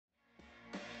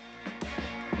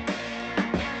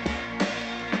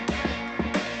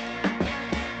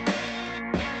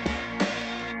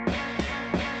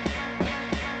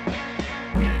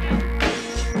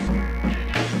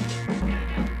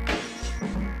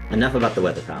Enough about the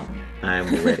weather, pal. I'm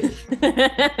ready.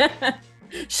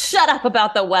 Shut up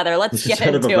about the weather. Let's get Shut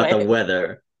up into about the it.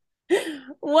 weather.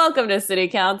 Welcome to City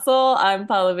Council. I'm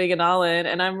Paula Vegan-Allen,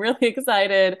 and I'm really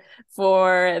excited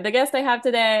for the guest I have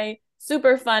today.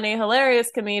 Super funny,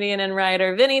 hilarious comedian and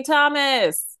writer, Vinny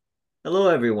Thomas. Hello,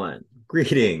 everyone.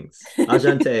 Greetings.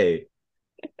 Ajante.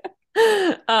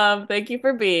 Thank you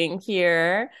for being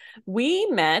here. We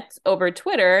met over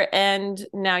Twitter, and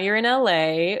now you're in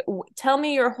LA. Tell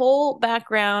me your whole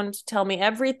background. Tell me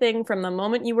everything from the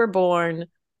moment you were born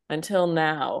until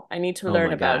now. I need to Oh learn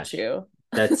my about gosh. you.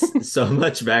 That's so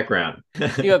much background.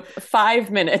 You have 5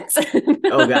 minutes.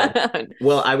 Oh God.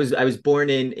 Well, I was born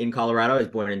in Colorado. I was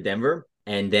born in Denver.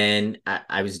 And then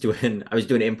I was doing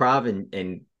improv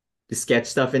and the sketch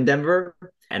stuff in Denver.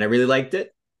 And I really liked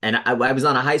it. And I was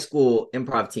on a high school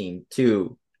improv team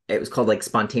too. It was called like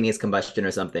spontaneous combustion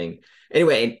or something.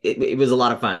 Anyway, it was a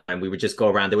lot of fun. We would just go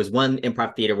around. There was one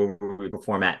improv theater where we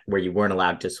perform at where you weren't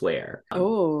allowed to swear.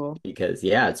 Oh, Because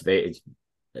yeah, it's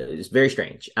very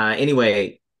strange.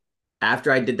 Anyway,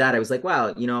 after I did that, I was like,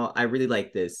 wow, I really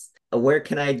like this. Where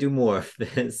can I do more of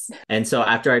this? And so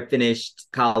after I finished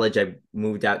college, I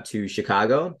moved out to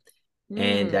Chicago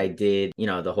and I mm. did,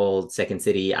 the whole Second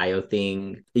City IO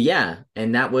thing. Yeah.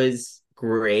 And that was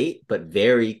great, but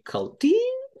very culty.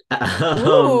 Um,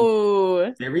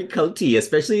 Ooh. Very culty,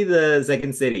 especially the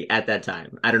Second City at that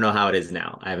time. I don't know how it is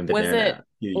now. I haven't been Was there in it a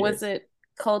few was years. it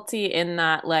culty in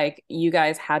that like you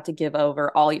guys had to give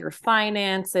over all your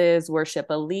finances, worship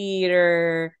a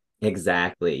leader?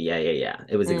 Exactly. Yeah, yeah, yeah.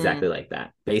 It was exactly Mm. like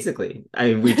that. Basically. I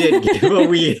mean, we did give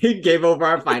we gave over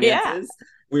our Yeah. finances.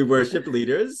 We worshiped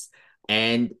leaders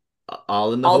and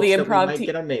all in the All the hopes that we improv might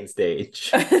get on main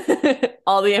stage.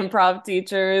 all the improv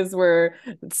teachers were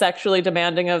sexually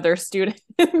demanding of their students.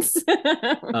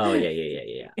 Oh, yeah, yeah, yeah,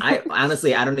 yeah. I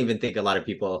honestly I don't even think a lot of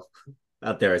people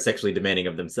out there are sexually demanding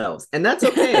of themselves. And that's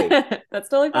okay. That's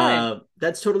totally fine.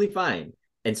 That's totally fine.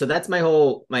 And so that's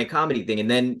my comedy thing. And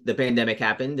then the pandemic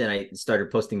happened and I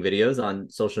started posting videos on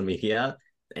social media.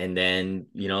 And then,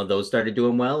 those started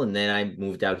doing well. And then I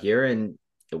moved out here and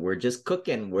we're just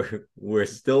cooking. We're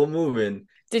still moving.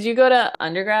 Did you go to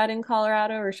undergrad in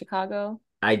Colorado or Chicago?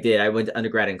 I did. I went to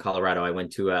undergrad in Colorado. I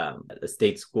went to a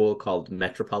state school called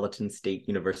Metropolitan State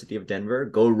University of Denver.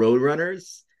 Go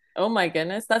Roadrunners. Oh my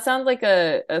goodness. That sounds like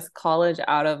a college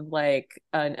out of like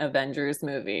an Avengers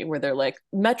movie where they're like,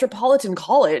 Metropolitan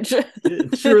College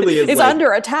It truly is is like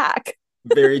under attack.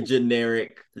 very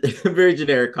generic, very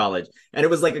generic college. And it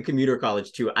was like a commuter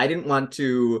college too. I didn't want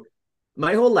to.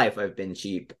 My whole life I've been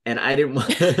cheap, and I didn't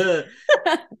want.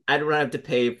 I don't want to have to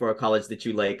pay for a college that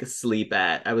you like sleep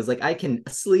at. I was like, I can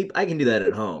sleep. I can do that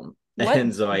at home, What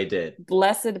and so I did.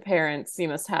 blessed parents you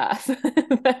must have.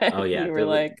 Oh yeah, You were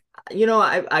like,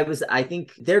 I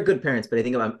think they're good parents, but I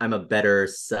think I'm a better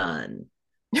son.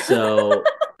 So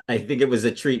I think it was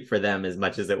a treat for them as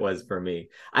much as it was for me.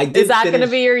 I is did that going to finish.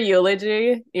 be your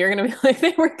eulogy? You're going to be like,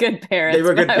 they were good They parents,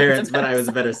 were but good I was a parents, but better I was a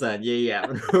son. better son. Yeah, yeah.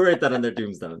 Write that on their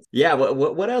tombstones. Yeah.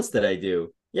 What else did I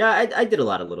do? Yeah, I did a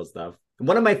lot of little stuff.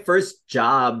 One of my first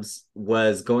jobs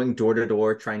was going door to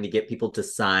door trying to get people to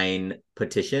sign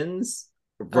petitions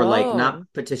for like not Oh,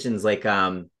 petitions like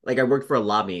I worked for a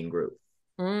lobbying group.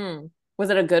 mm. Was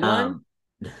it a good one? Um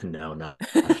no, not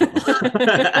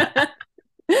at all.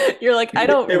 You're like, I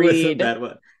don't It was a read. bad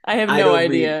one. I have I no don't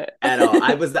read idea. at all.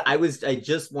 I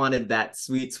just wanted that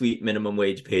sweet, sweet minimum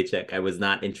wage paycheck. I was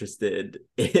not interested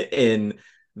in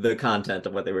the content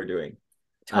of what they were doing.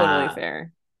 Totally Uh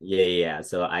fair. yeah, yeah. Yeah.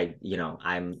 So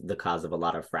I'm the cause of a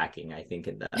lot of fracking, I think,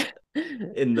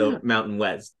 in the Mountain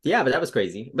West. Yeah, but that was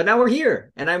crazy. But now we're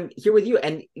here and I'm here with you.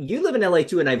 And you live in LA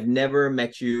too, and I've never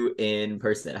met you in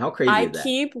person. How crazy I is that?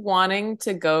 keep wanting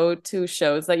to go to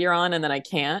shows that you're on and then I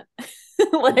can't.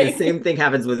 The Like, same thing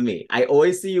happens with me. I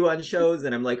always see you on shows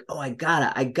and I'm like, oh, I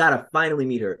gotta finally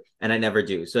meet her. And I never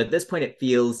do. So at this point, it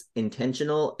feels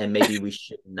intentional and maybe we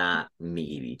should not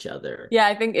meet each other. yeah,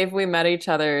 I think if we met each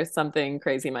other, something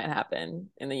crazy might happen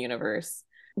in the universe.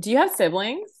 Do you have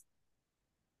siblings?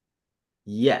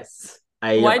 Yes,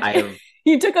 Why I have,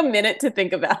 you took a minute to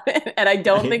think about it, and I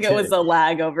don't I think it was did. a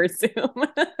lag over Zoom.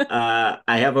 I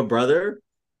have a brother.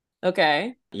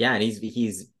 Okay. Yeah, and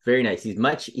he's very nice. He's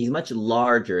much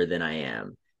larger than I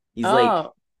am. He's like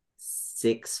Oh,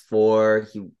 6'4".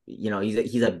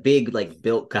 He's a big like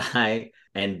built guy,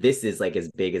 and this is like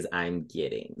as big as I'm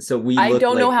getting. So we I look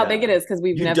don't know like how big it is because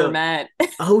we've you never don't. met.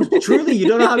 Oh, truly, you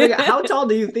don't know how big? How tall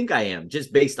do you think I am?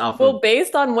 Just based off Well, of.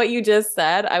 based on what you just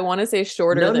said, I want to say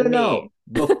shorter No, no, than me. no.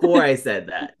 Before I said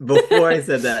that,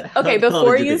 how Okay, tall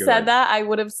before did you you think I said was? that, I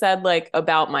would have said like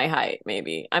about my height,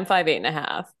 maybe. I'm 5'8" and a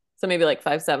half. So maybe like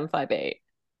 5'7", 5'8".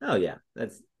 Oh yeah,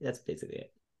 that's basically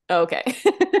it. Okay.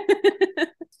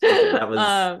 Okay, that was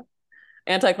um,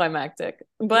 Anticlimactic,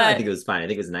 no, I but think it was fine. I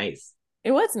think it was nice.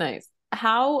 it was nice.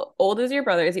 How old is your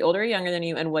brother? Is he older or younger than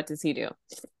you? And what does he do?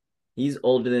 He's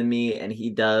older than me and he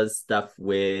does stuff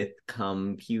with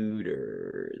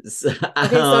computers.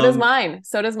 Okay, so does mine.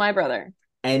 So does my brother.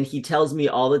 And he tells me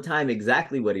all the time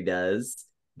exactly what he does,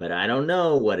 but I don't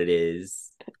know what it is.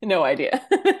 No idea.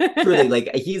 Truly,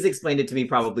 like he's explained it to me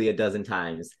probably a dozen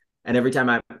times. And every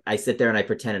time I sit there and I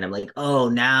pretend and I'm like, oh,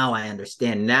 now I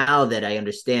understand. Now that I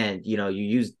understand, you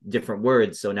use different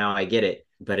words, so now I get it.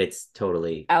 But it's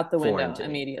totally Out the foreign window to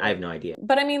me. I immediately. have no idea.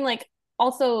 But I mean, like,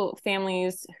 also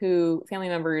family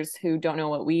members who don't know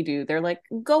what we do, they're like,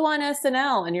 go on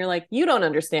SNL. And you're like, you don't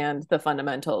understand the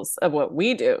fundamentals of what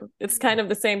we do. It's kind of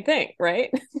the same thing,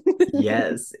 right?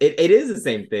 Yes, it is the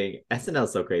same thing. SNL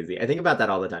is so crazy. I think about that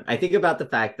all the time. I think about the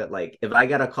fact that like if I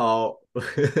got a call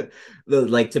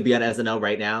like to be on SNL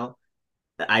right now,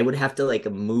 I would have to like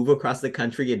move across the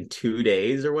country in 2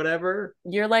 days or whatever,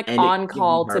 You're like and it on gives me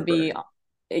call to be, heartburn.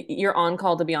 you're on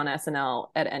call to be on SNL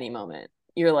at any moment.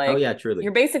 You're Oh like, yeah,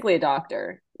 you're truly. basically a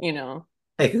doctor, you know?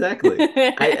 Exactly.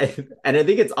 I and I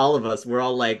think it's all of us. We're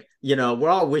all like, we're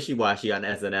all wishy-washy on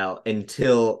SNL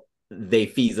until they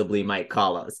feasibly might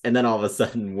call us. And then all of a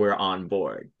sudden we're on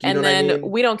board. Do you know And what I then mean?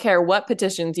 we don't care what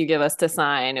petitions you give us to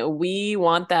sign. We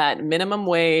want that minimum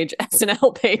wage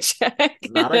SNL paycheck.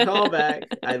 Not a callback.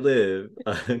 I live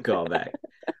a callback.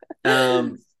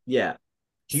 Yeah.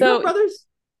 Do you have So brothers?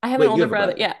 I have an Wait, you older have a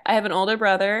brother. brother. Yeah, I have an older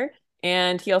brother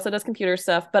and he also does computer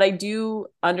stuff, but I do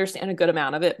understand a good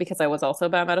amount of it because I was also a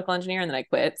biomedical engineer and then I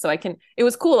quit. So it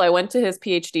was cool. I went to his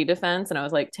PhD defense and I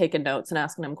was like taking notes and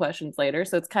asking him questions later.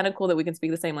 So it's kind of cool that we can speak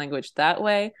the same language that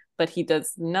way, but he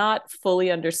does not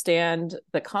fully understand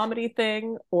the comedy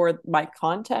thing or my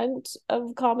content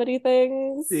of comedy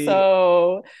things. See,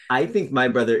 So, I think my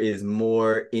brother is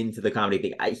more into the comedy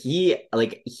thing. He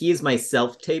is my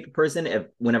self-tape person. If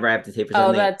whenever I have to tape for oh,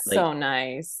 something, that's so like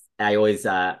nice. I always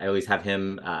have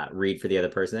him read for the other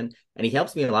person, and he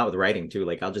helps me a lot with writing too.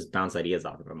 Like I'll just bounce ideas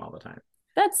off of him all the time.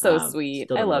 That's so sweet.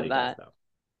 Still I don't know what love he does that. though.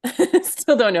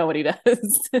 Still don't know what he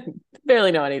does.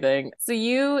 Barely know anything. So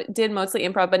you did mostly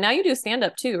improv, but now you do stand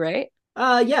up too, right?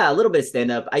 Yeah, a little bit of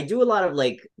stand-up. I do a lot of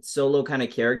like solo kind of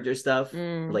character stuff,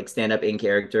 Mm. like stand-up in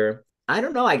character. I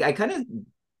don't know. I kind of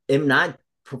am not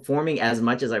performing as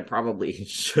much as I probably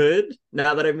should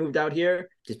now that I've moved out here,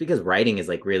 just because writing is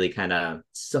like really kind of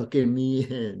sucking me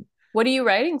in. What are you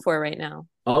writing for right now?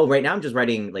 Oh, right now I'm just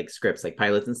writing like scripts, like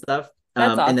pilots and stuff.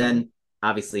 That's And awesome. then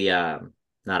obviously,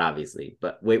 not obviously,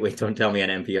 but wait, don't tell me on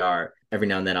NPR. Every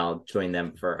now and then I'll join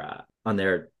them for on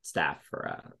their staff for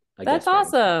a That's guest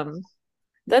writing spot. awesome.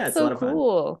 Yeah, That's it's a so lot of fun.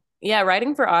 cool. Yeah,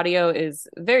 writing for audio is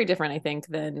very different, I think,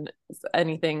 than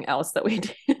anything else that we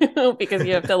do because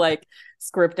you have to like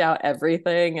script out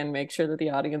everything and make sure that the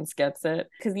audience gets it.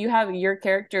 Because you have your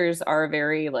characters are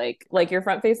very like your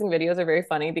front-facing videos are very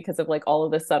funny because of like all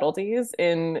of the subtleties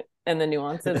in and the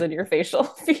nuances in your facial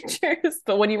features.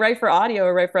 But when you write for audio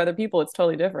or write for other people, it's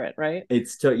totally different, right?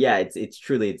 Yeah, it's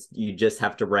truly it's you just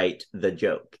have to write the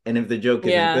joke. And if the joke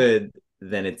isn't Yeah. good,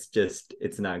 then it's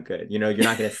not good. You're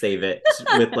not gonna save it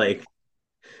with like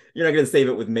you're not gonna save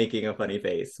it with making a funny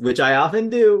face, which I often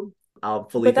do. I'll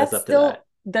fully But fess up to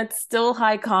that's still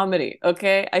high comedy,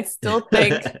 okay? I still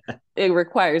think that. it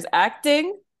requires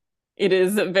acting. It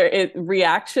is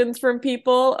reactions from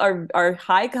people are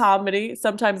high comedy.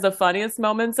 Sometimes the funniest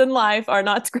moments in life are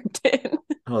not scripted.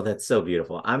 Oh, that's so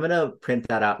beautiful. I'm gonna print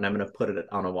that out and I'm gonna put it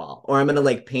on a wall. Or I'm gonna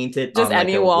like paint it Just on like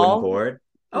any a wooden wall, board.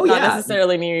 Oh not yeah.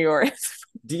 necessarily New York.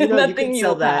 Do you know Nothing you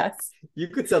will pass. you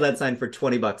could sell that sign for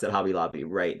 20 bucks at Hobby Lobby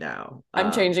right now.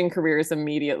 I'm changing careers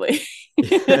immediately.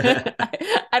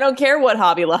 I don't care what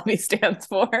Hobby Lobby stands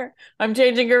for. I'm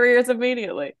changing careers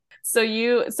immediately. So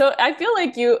I feel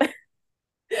like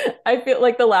I feel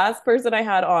like the last person I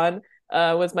had on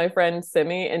was my friend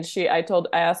Simi, and I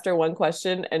asked her one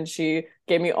question, and she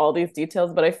gave me all these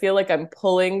details. But I feel like I'm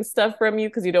pulling stuff from you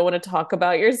because you don't want to talk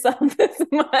about yourself as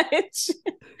much.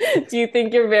 Do you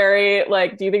think you're very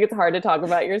like? Do you think it's hard to talk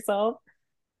about yourself?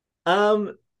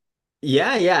 um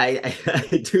yeah, I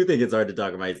do think it's hard to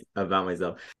talk about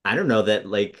myself. I don't know that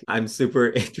like I'm super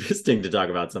interesting to talk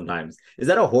about sometimes. Is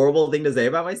that a horrible thing to say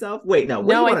about myself? Wait, no,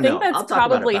 what do No, you I want to think know? that's I'll talk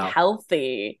probably about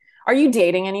healthy. Are you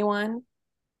dating anyone?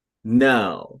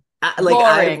 no.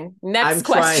 Boring. I'm Next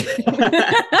trying. question.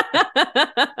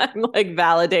 I'm like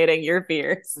validating your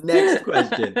fears. Next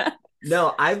question.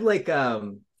 No, I've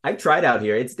tried out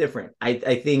here. It's different. I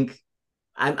think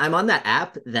I'm on that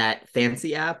app, that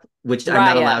fancy app, which I'm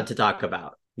not Raya. allowed to talk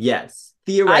about. Yes.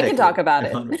 I can talk theoretically. about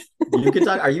it. You can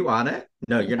talk. Are you on it?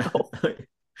 No, you're not. No.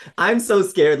 I'm so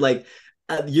scared. Like,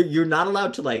 you're not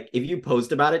allowed to, like, if you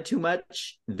post about it too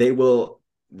much, they'll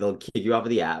kick you off of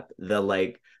the app. They'll,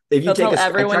 like, if you They'll take tell I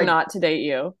everyone tried not to date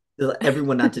you.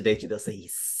 everyone not to date you. They'll say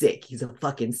he's sick. He's a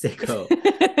fucking sicko.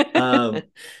 Um,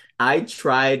 I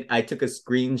took a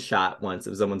screenshot once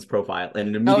of someone's profile and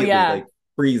it Oh immediately yeah, like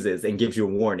freezes and gives you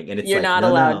a warning. And it's you're like, not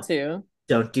no, allowed no, to.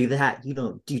 don't do that. You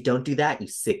don't do that, you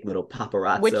sick little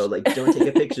Which paparazzo. Like, don't take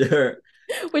a picture.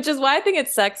 which is why I think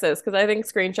it's sexist because I think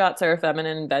screenshots are a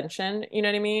feminine invention. You know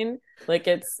what I mean? Like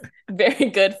it's very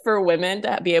good for women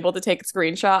to be able to take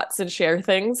screenshots and share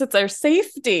things. It's our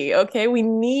safety. Okay. We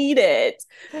need it.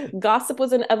 Gossip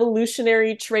was an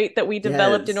evolutionary trait that we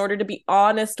developed in Yes. order to be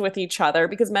honest with each other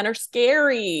because men are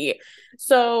scary.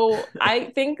 So I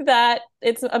think that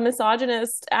it's a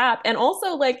misogynist app. And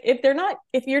also, like, if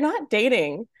you're not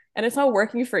dating and it's not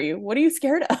working for you, what are you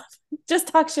scared of? Just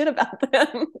talk shit about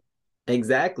them.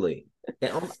 Exactly.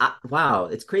 Wow,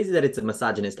 it's crazy that it's a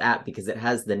misogynist app because it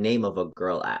has the name of a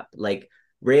girl app. Like,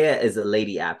 Rhea is a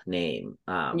lady app name,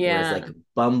 whereas like Yeah.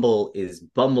 Bumble is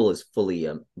Bumble, you fully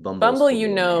a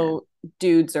man. know,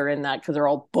 dudes are in that because they're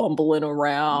all bumbling Yeah,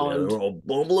 around. they're all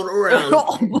bumbling They're around,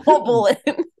 all bumbling.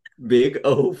 big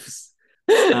oafs.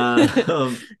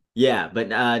 Yeah, but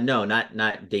no,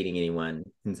 not dating anyone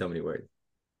in so many words.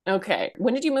 Okay.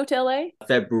 When did you move to LA?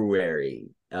 February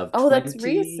of Oh, that's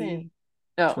recent.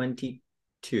 Oh.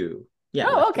 2022. Yeah,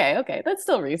 Oh, last year. okay, okay. That's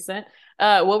still recent.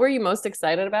 What were you most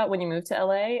excited about when you moved to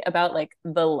LA? About like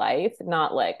the life,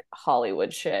 not like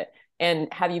Hollywood shit.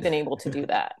 And have you been able to do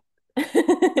that?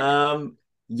 Um,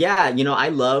 yeah, I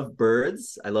love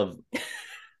birds. I love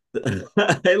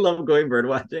I love going bird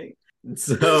watching.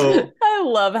 So I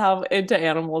love how into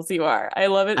animals you are. I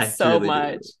love it I so truly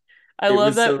much. do. I It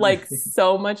love was that so like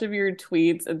so much of your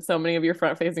tweets and so many of your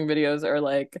front-facing videos are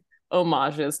like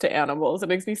homages to animals. It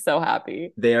makes me so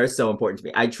happy. they are so important to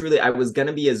me. I was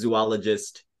gonna be a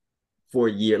zoologist for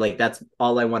a year. Like, that's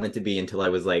all I wanted to be until I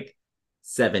was like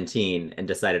 17 and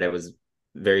decided I was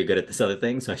very good at this other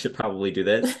thing, so I should probably do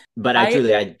this. But I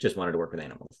I just wanted to work with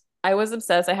animals. I was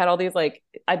obsessed. I had all these like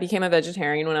I became a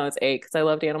vegetarian when I was 8 because I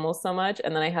loved animals so much.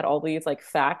 And then I had all these like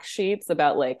fact sheets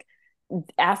about like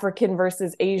African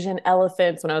versus Asian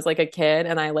elephants when I was like a kid.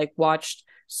 And I like watched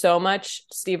so much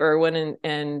Steve Irwin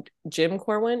and Jeff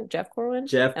Corwin,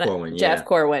 Jeff and Corwin, Jeff yeah.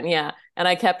 Corwin, yeah. And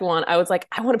I kept one. I was like,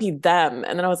 I want to be them.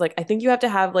 And then I was like, I think you have to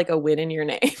have like a win in your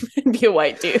name and be a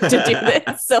white dude to do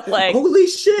this. So like, Holy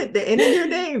shit, the N in your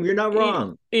name. You're not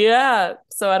wrong. yeah.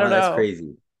 So I don't Wow, that's know.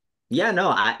 crazy. Yeah,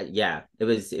 no,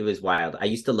 it was wild. I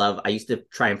used to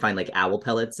try and find like owl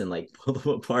pellets and like pull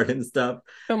them apart and stuff.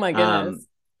 Oh my Um, goodness.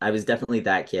 I was definitely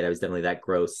that kid. I was definitely that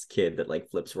gross kid that like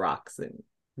flips rocks and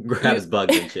You grabs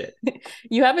bugs and shit.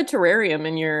 you have a terrarium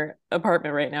in your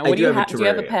apartment right now. I What do do you have a have? Do you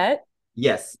have a terrarium. pet?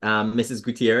 Yes, Mrs.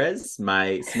 Gutierrez,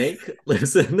 my snake,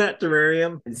 lives in that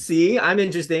terrarium. See, I'm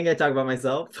interesting. I talk about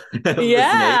myself. I have a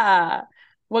snake. Yeah.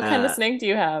 What kind of Uh, snake do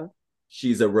you have?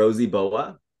 she's a rosy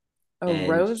boa, A and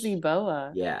rosy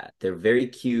boa. yeah, they're very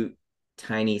cute,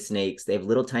 tiny snakes. They have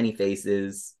little tiny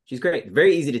faces. She's great.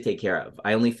 Very easy to take care of.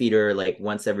 I only feed her like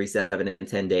once every 7 and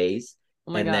 10 days.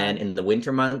 Oh my And then God. in the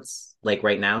winter months, like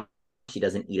right now, she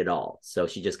doesn't eat at all. So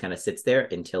she just kind of sits there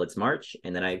until it's March,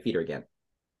 and then I feed her again.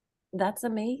 That's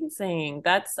amazing.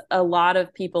 That's a lot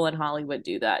of people in Hollywood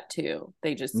do that too.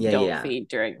 They just Yeah, don't yeah. feed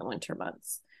during the winter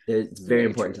months. It's It's very very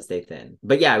important to true. stay thin.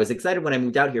 But yeah, I was excited when I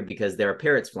moved out here because there are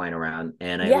parrots flying around,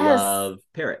 and I Yes. love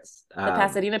parrots. The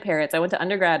Pasadena parrots. I went to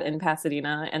undergrad in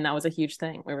Pasadena and that was a huge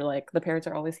thing. We were like, the parrots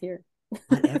are always here.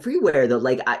 But everywhere though,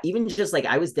 like even just like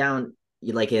I was down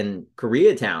like in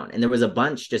Koreatown, and there was a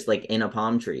bunch just like in a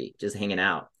palm tree, just hanging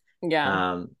out.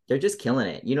 Yeah. They're just killing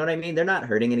it. You know what I mean? They're not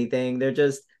hurting anything.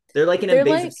 They're like an They're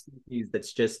invasive like species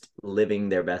that's just living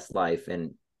their best life,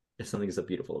 and there's something so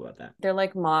beautiful about that. they're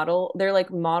like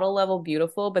model level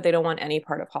beautiful, but they don't want any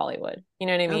part of Hollywood. You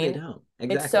know what I No, they mean? don't.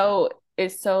 It's Exactly. so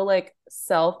it's so like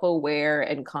self-aware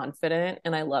and confident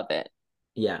and I love it.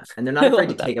 Yeah, and they're not I afraid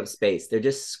to love that. take up space. They're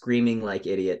just screaming like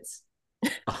idiots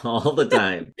all the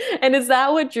time. And is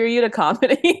that what drew you to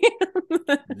comedy?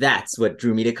 That's what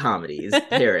drew me to comedy is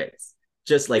parrots,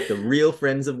 just like the real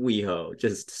friends of WeHo,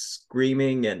 just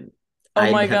screaming. And Oh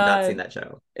I my have not seen God. that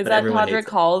show, Is but that everyone Todrick hates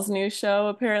it. Hall's new show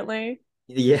apparently?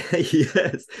 Yeah,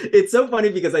 yes. It's so funny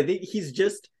because I think he's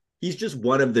just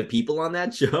one of the people on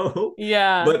that show,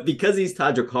 Yeah. but because he's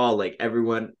Todrick Hall, like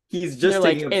everyone, he's They're just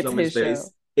like, taking up it's so much his space. show.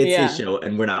 It's his Yeah. show,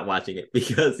 and we're not watching it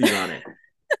because he's on it.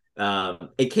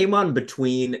 It came on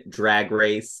between Drag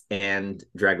Race and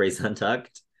Drag Race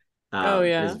Untucked. Oh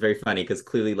It was yeah. very funny because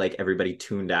clearly, like everybody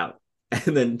tuned out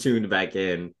and then tuned back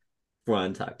in for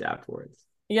Untucked afterwards.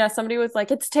 Yeah, somebody was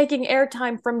like, it's taking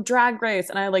airtime from Drag Race.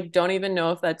 And I like don't even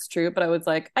know if that's true, but I was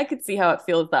like, I could see how it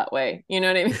feels that way. You know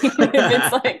what I mean? If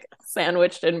it's like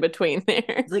sandwiched in between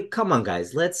there. Like, come on,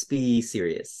 guys, let's be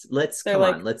serious. They're Come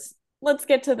like, on, let's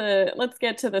get to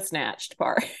the snatched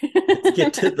part.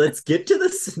 let's get to the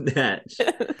snatch.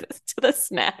 To the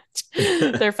snatch.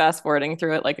 They're fast forwarding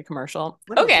through it like a commercial.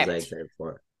 What else was Okay. I excited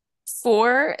for?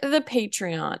 For the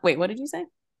Patreon. Wait, what did you say?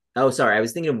 Oh, sorry. I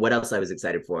was thinking of what else I was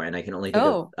excited for, and I can only think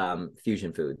of Oh,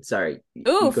 fusion food. Sorry, ooh, you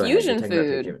go ahead. You're fusion talking about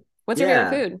food. Patreon. What's your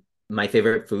favorite Yeah, food? my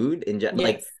favorite food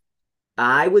like Yes.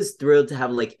 I was thrilled to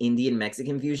have like Indian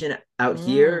Mexican fusion out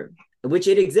here, Mm, which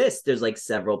it exists. There's like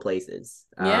several places.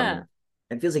 yeah.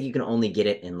 It feels like you can only get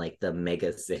it in like the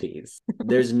mega cities.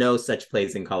 There's no such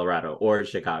place in Colorado or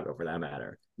Chicago for that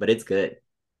matter, but it's good.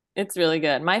 It's really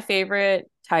good. My favorite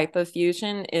type of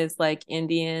fusion is like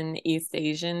Indian East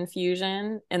Asian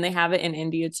fusion, and they have it in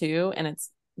India too, and it's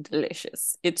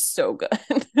delicious. It's so good.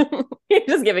 You're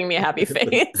just giving me a happy I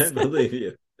face. believe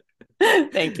you.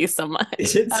 Thank you so much.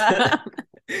 It's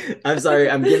I'm sorry,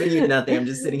 I'm giving you nothing. I'm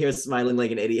just sitting here smiling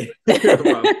like an idiot.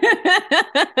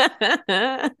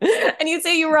 And you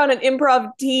say you were on an improv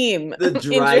team. The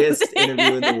driest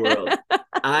interview in the world.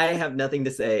 I have nothing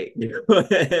to say.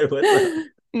 What's up?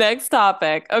 Next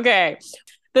topic. Okay.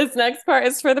 This next part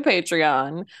is for the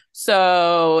Patreon.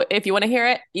 So if you want to hear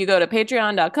it, you go to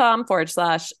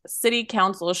patreon.com/city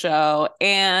council show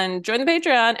and join the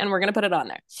Patreon, and we're going to put it on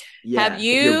there. Yeah, Have if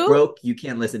you're you? broke, you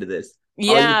can't listen to this. All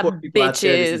you Yeah, poor people out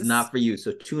there, this is bitches. not for you.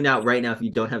 So tune out right now if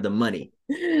you don't have the money.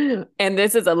 And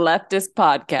this is a leftist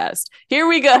podcast. Here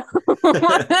we go.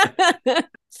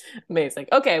 Amazing.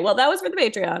 Okay, well, that was for the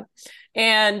Patreon.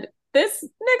 And this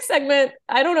next segment,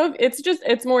 I don't know if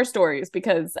it's more stories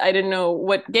because I didn't know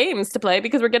what games to play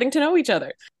because we're getting to know each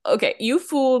other. Okay, you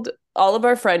fooled all of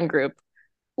our friend group.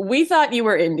 We thought you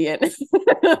were Indian.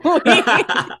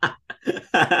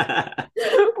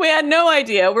 We had no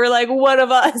idea. We're like, one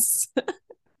of us,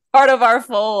 part of our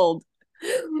fold.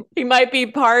 He might be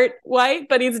part white,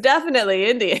 but he's definitely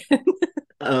Indian.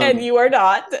 And you are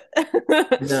not.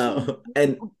 No,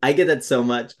 and I get that so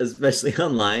much, especially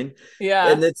online.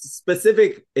 Yeah. And it's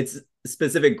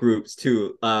specific groups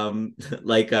too.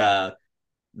 Like the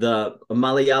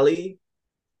Malayali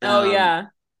Oh um yeah.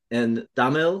 and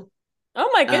Tamil. Oh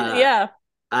my goodness. Uh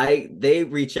Yeah. they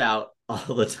reach out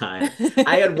all the time.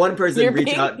 I had one person you're reach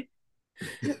being out.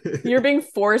 you're being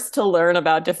forced to learn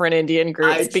about different Indian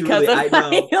groups because of I how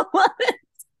know. you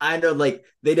I know, like,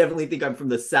 they definitely think I'm from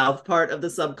the south part of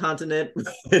the subcontinent.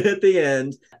 At the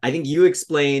end, I think you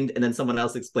explained, and then someone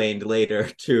else explained later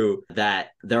too, that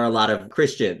there are a lot of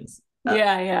Christians.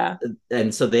 Yeah, yeah.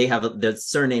 And so they have the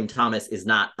surname Thomas is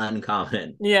not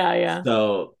uncommon. Yeah, yeah.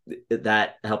 So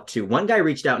that helped too. One guy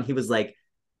reached out and he was like,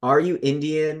 "Are you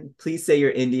Indian? Please say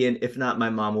you're Indian. If not, my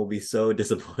mom will be so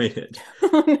disappointed."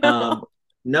 Oh, Um,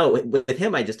 no. no, with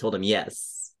him, I just told him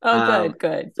yes. Oh, good,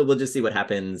 good. So we'll just see what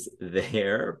happens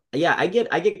there. Yeah, I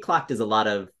get clocked as a lot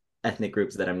of ethnic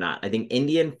groups that I'm not. I think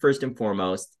Indian first and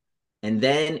foremost, and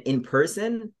then in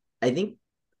person, I think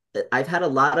I've had a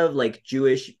lot of like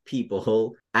Jewish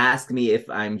people ask me if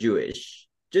I'm Jewish,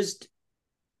 just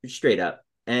straight up.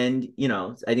 And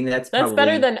I think that's That's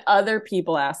better probably than other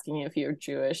people asking you if you're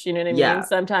Jewish. You know what I mean? yeah.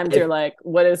 Sometimes you're If like,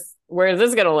 where is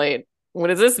this gonna lead? What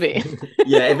does this mean?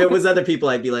 yeah, if it was other people,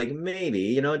 I'd be like,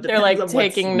 maybe, it They're depends like on what's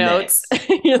taking notes. next.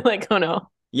 You're like, oh no.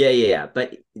 Yeah.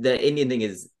 But the Indian thing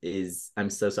is I'm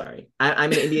so sorry.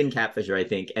 I'm an Indian catfisher, I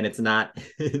think, and it's not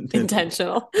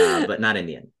Intentional. but not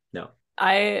Indian. No.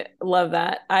 I love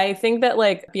that. I think that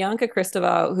like Bianca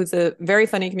Cristobal, who's a very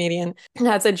funny comedian,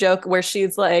 has a joke where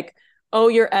she's like, "Oh,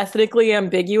 you're ethnically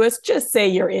ambiguous. Just say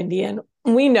you're Indian.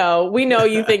 We know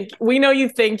you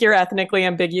think you're ethnically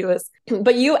ambiguous,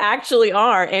 but you actually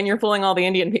are, and you're fooling all the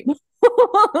Indian people."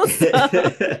 So,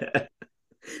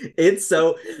 It's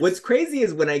so what's crazy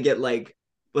is when I get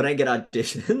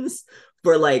auditions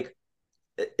for like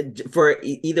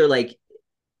either like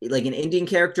an Indian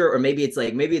character, or maybe it's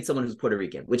someone who's Puerto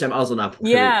Rican, which I'm also not Puerto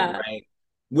Rican, yeah, right?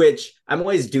 Which I'm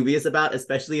always dubious about,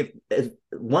 especially if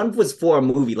one was for a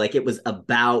movie, like it was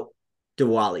about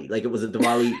Diwali, like it was a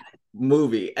Diwali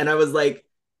movie, and I was like,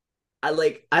 I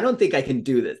don't think I can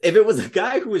do this. If it was a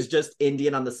guy who was just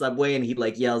Indian on the subway and he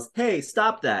like yells, "Hey,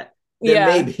 stop that," then yeah,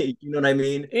 maybe, you know what I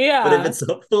mean? But if yeah. it's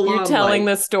a full You're on telling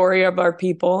like, the story of our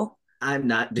people. I'm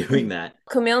not doing that.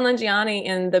 Kumail Nanjiani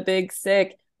in The Big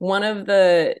Sick one of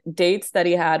the dates that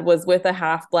he had was with a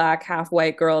half black, half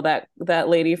white girl, that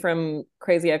lady from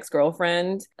Crazy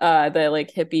Ex-Girlfriend, the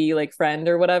like hippie like friend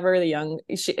or whatever, the young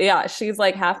she's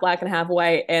like half black and half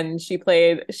white, and she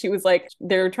was like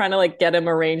they were trying to like get him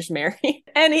arranged married,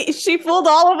 and she fooled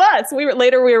all of us. We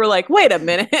were like, wait a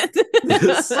minute.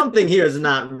 Something here is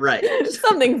not right.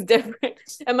 Something's different.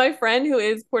 And my friend who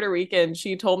is Puerto Rican,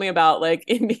 she told me about like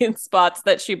Indian spots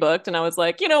that she booked, and I was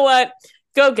like, you know what?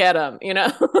 Go get them, you know?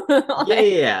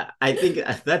 Yeah. I think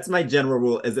that's my general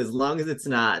rule is as long as it's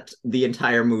not the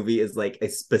entire movie is like a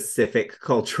specific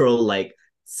cultural like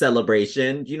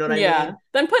celebration. Do you know what I Yeah. mean?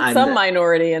 Then put I'm some the,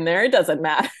 minority in there. It doesn't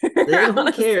matter.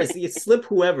 who cares? You slip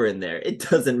whoever in there. It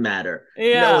doesn't matter. No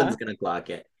Yeah. one's gonna clock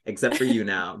it except for you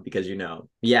now because you know.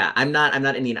 Yeah, I'm not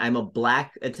Indian. I'm a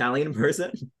black Italian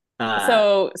person. Uh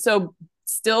So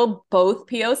still both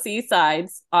POC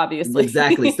sides, obviously.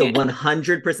 exactly. Still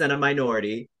 100% a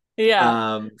minority.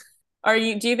 Yeah. Um Do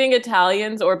you think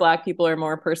Italians or black people are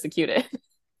more persecuted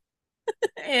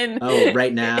in oh,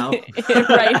 right now.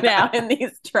 right now in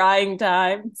these trying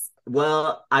times?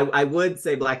 Well, I would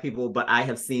say black people, but I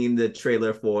have seen the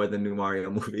trailer for the new Mario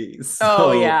movie. Oh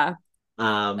So yeah.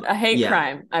 A hate yeah,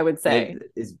 crime, I would say.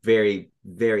 it is very,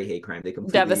 very hate crime. They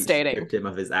completely Devastating. stripped him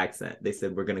of his accent. They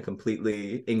said we're gonna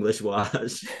completely English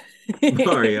wash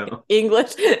Mario.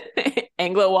 English,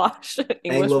 Anglo wash,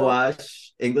 English Anglo wash.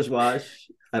 wash, English wash.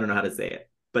 I don't know how to say it,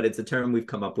 but it's a term we've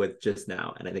come up with just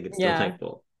now, and I think it's Yeah,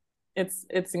 delightful.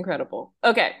 it's incredible.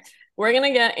 Okay, we're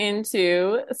gonna get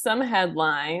into some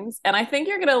headlines, and I think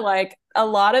you're gonna like a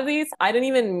lot of these. I didn't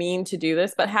even mean to do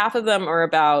this, but half of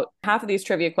these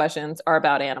trivia questions are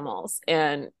about animals,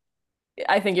 and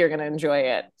I think you're gonna enjoy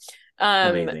it.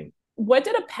 Um, Amazing. what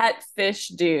did a pet fish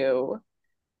do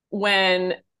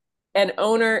when an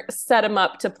owner set him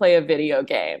up to play a video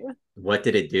game? What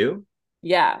did it do?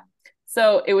 Yeah.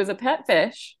 So it was a pet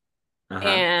fish, Uh-huh.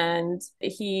 and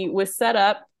he was set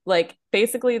up like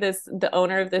basically the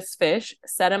owner of this fish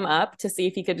set him up to see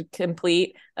if he could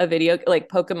complete a video like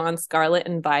Pokemon Scarlet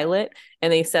and Violet,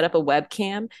 and they set up a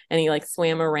webcam and he like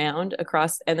swam around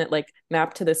across and it like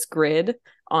mapped to this grid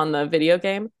on the video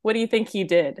game. What do you think he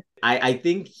did? I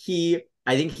think he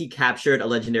captured a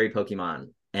legendary Pokemon,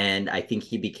 and I think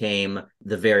he became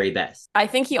the very best. I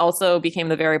think he also became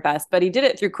the very best, but he did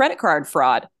it through credit card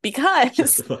fraud Shut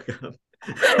because the fuck up.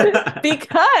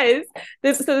 because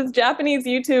this Japanese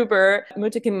YouTuber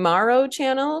Mutakimaro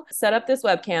channel set up this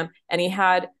webcam, and he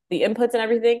had the inputs and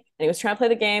everything, and he was trying to play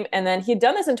the game, and then he'd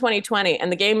done this in 2020,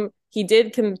 and the game he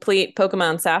did complete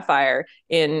Pokemon Sapphire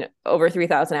in over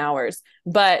 3,000 hours,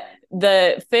 but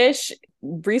the fish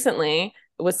recently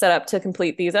was set up to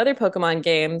complete these other Pokemon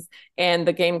games, and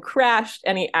the game crashed,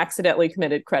 and he accidentally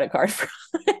committed credit card fraud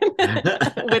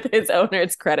with his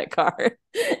owner's credit card.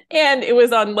 And it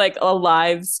was on like a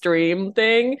live stream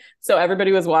thing, so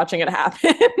everybody was watching it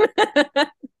happen.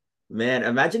 Man,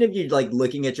 imagine if you're like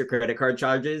looking at your credit card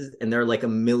charges and there are like a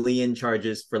million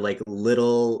charges for like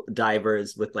little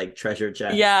divers with like treasure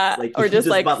chests. Yeah, Like or you just just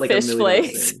like bought like a fish million of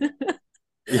those flakes. things.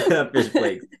 Yeah, fish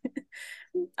flakes.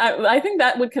 I think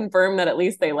that would confirm that at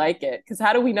least they like it. Because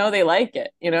how do we know they like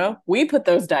it? You know, we put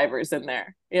those divers in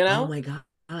there. You Oh know, my God,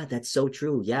 that's so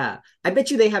true. Yeah. I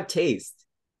bet you they have taste.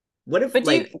 What if but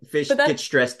do you? like fish But that get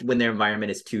stressed when their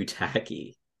environment is too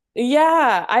tacky?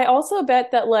 Yeah, I also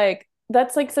bet that like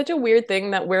that's like such a weird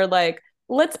thing that we're like,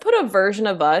 let's put a version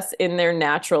of us in their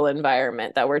natural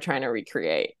environment that we're trying to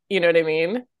recreate. You know what I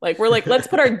mean? Like we're like, let's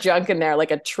put our junk in there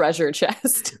like a treasure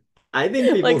chest. I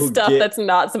think people Like who stuff get that's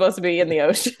not supposed to be in the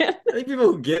ocean. I think people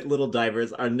who get little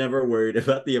divers are never worried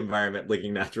about the environment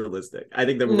looking naturalistic. I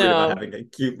think they're worried about No. having a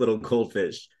cute little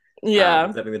goldfish Yeah.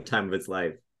 that's having the time of its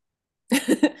life.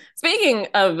 Speaking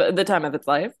of the time of its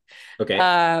life, Okay.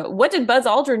 what did Buzz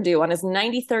Aldrin do on his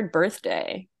 93rd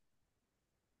birthday?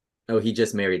 Oh, he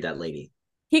just married that lady.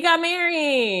 He got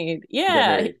married. He got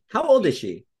Yeah. married. How old is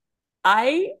she?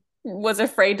 I was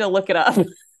afraid to look it up.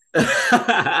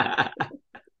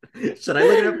 Should I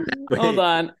look it up? Hold Wait,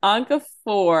 on. Anka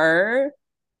 4.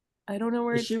 I don't know is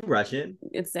where she Russian?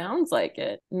 it sounds like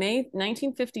it. May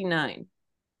 1959.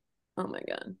 Oh my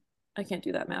God. I can't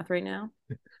do that math right now.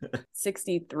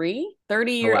 63?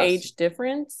 30 Oh year wow. age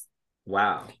difference?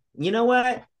 Wow. You know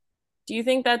what? Do you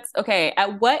think that's okay?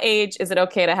 At what age is it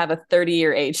okay to have a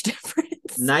 30-year age difference?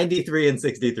 93 and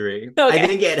 63. I Okay.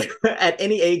 think at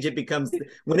any age it becomes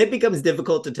when it becomes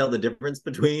difficult to tell the difference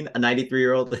between a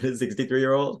 93-year-old and a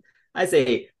 63-year-old, I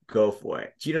say go for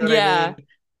it. Do you know what I Yeah. mean?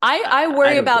 I I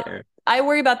worry don't about care. I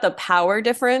worry about the power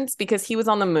difference because he was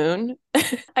on the moon.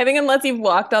 I think unless you've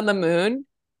walked on the moon,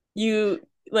 you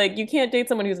like you can't date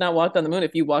someone who's not walked on the moon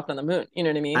if you walked on the moon. You know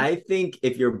what I mean? I think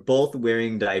if you're both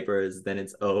wearing diapers, then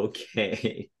it's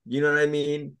okay. You know what I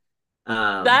mean?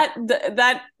 Um, That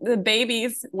the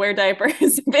babies wear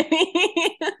diapers,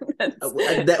 Vinny. That's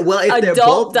well, if they're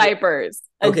adult both diapers.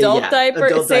 okay, Adult yeah,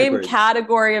 diapers, adult same diapers.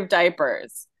 category of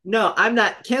diapers. No, I'm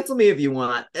not. Cancel me if you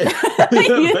want. You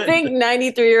But think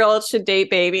 93-year-olds should date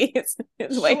babies?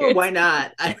 Is what sure, you're why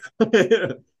not?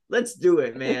 Let's do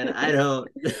it, man. I don't.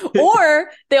 Or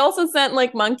they also sent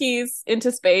like monkeys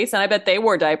into space, and I bet they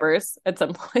wore diapers at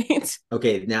some point.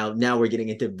 Okay, now we're getting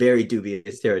into very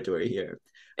dubious territory here.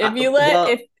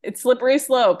 If it's slippery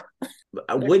slope.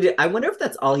 I wonder if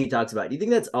that's all he talks about. Do you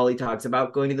think that's all he talks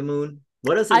about, going to the moon?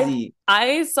 What else is I he?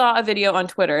 I saw a video on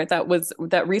Twitter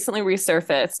that recently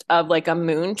resurfaced of like a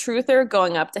moon truther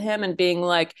going up to him and being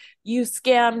like, "You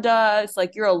scammed us!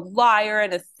 Like you're a liar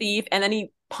and a thief!" And then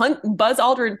Buzz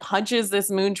Aldrin punches this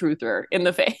moon truther in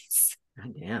the face.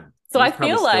 God damn, So he I was probably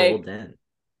feel still like, old then.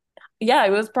 yeah,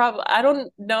 it was probably, I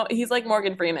don't know. He's like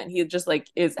Morgan Freeman. He just like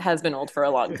has been old for a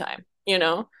long time. You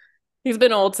know, he's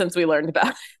been old since we learned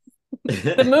about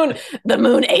the moon. The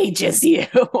moon ages you.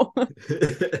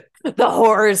 The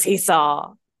horrors he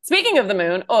saw. Speaking of the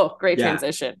moon, oh, great Yeah,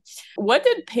 transition. What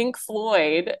did Pink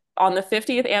Floyd on the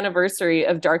 50th anniversary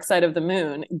of Dark Side of the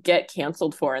Moon get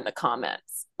canceled for in the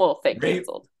comments? Well, fake Rain-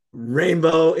 canceled.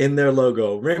 rainbow in their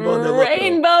logo. Rainbow in their logo.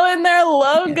 Rainbow in their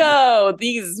logo.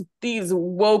 These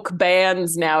woke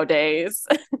bands nowadays.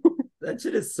 That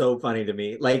shit is so funny to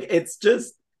me. Like, it's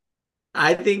just,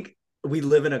 I think we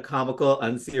live in a comical,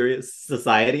 unserious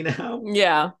society now.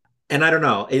 Yeah. And I don't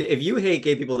know if you hate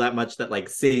gay people that much that like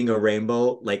seeing a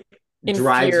rainbow like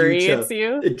drives you Infuriates to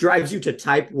you. it drives you to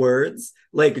type words,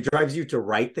 like it drives you to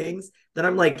write things, then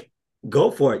I'm like,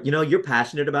 go for it. You know, you're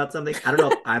passionate about something. I don't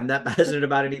know if I'm that passionate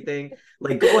about anything.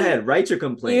 Like, go ahead, write your You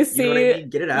complaint. You know what I see mean?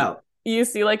 Get it out. you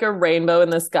see like a rainbow in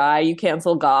the sky, you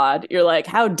cancel God. You're like,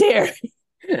 how dare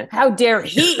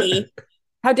he?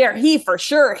 How dare he for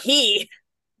sure he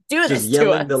do Just this to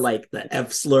yelling us? the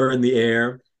F slur in the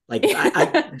air. Like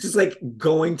I just like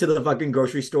going to the fucking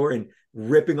grocery store and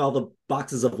ripping all the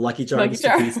boxes of Lucky Lucky Charms to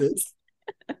Charms. pieces.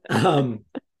 Um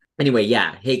anyway,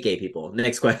 yeah, hate gay people.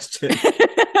 Next question.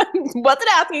 Wasn't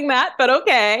asking that, but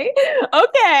okay.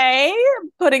 Okay.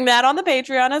 Putting that on the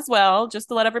Patreon as well, just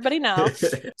to let everybody know.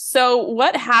 So,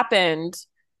 what happened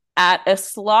at a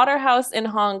slaughterhouse in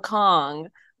Hong Kong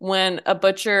when a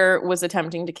butcher was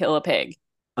attempting to kill a pig?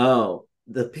 Oh,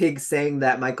 the pig sang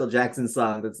that Michael Jackson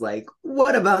song that's like,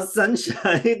 what about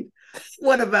sunshine?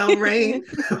 What about rain?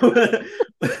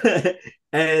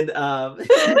 And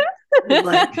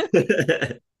like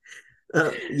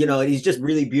you know, and he's just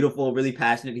really beautiful, really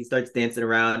passionate. He starts dancing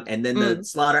around, and then the Mm.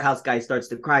 slaughterhouse guy starts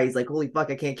to cry. He's like, "Holy fuck,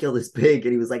 I can't kill this pig!"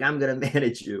 And he was like, "I'm gonna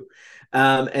manage you."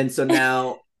 And so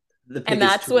now the And pig is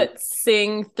that's what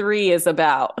Sing 3 is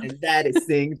about. and that is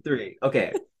Sing 3.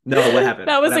 Okay, no, what happened?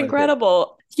 That What was happened to the pig?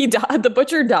 incredible. He died. The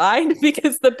butcher died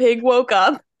because the pig woke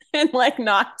up and like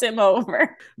knocked him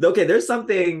over. Okay, there's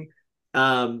something.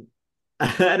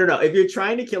 I don't know. If you're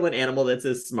trying to kill an animal that's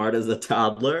as smart as a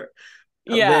toddler,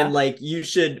 then Yeah, like you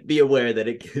should be aware that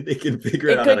it can figure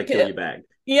it out how to could. kill you back.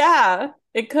 Yeah,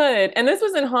 it could. And this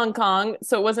was in Hong Kong,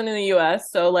 so it wasn't in the US.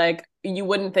 So like you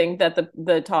wouldn't think that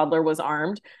the toddler was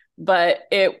armed, but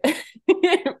it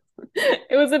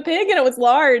it was a pig and it was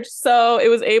large, so it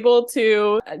was able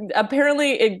to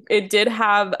apparently it did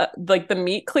have like the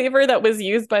meat cleaver that was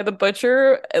used by the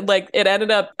butcher, like it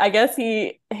ended up, I guess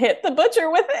he hit the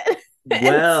butcher with it. And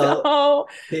Well, so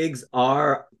pigs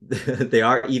are they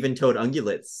are even-toed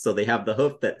ungulates, so they have the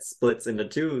hoof that splits into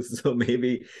two. So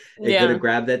maybe it could have yeah.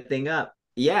 grabbed that thing up.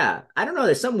 Yeah, I don't know.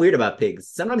 There's something weird about pigs.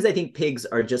 Sometimes I think pigs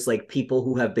are just like people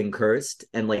who have been cursed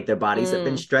and like their bodies have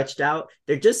been Mm. stretched out.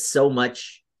 They're just so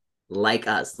much like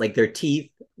us, like their teeth,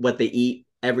 what they eat,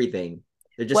 everything.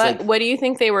 They're just like What do you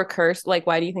think they were cursed? Like,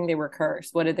 why do you think they were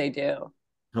cursed? What did they do? What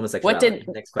homosexuality. did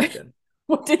Next question.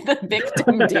 what did the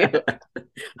victim do?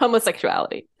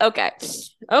 Homosexuality. Okay.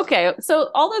 Okay. So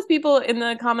all those people in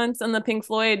the comments on the Pink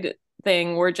Floyd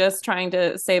thing were just trying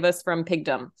to save us from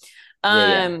pigdom. Yeah,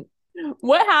 yeah. Um,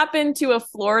 what happened to a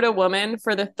Florida woman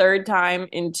for the third time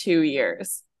in 2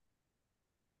 years?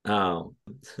 Oh,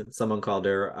 someone called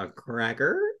her a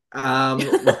cracker.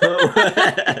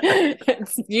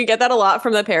 You get that a lot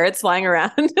from the parrots flying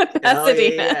around Oh yeah,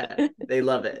 Pasadena. yeah. They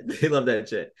love it. They love that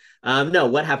shit. No,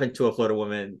 what happened to a Florida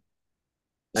woman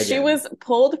She again? was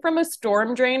pulled from a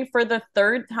storm drain for the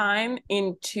third time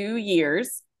in 2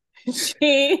 years.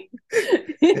 She,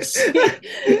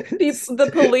 the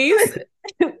police,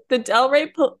 the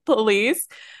Delray police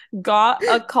got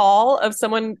a call of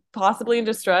someone possibly in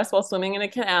distress while swimming in a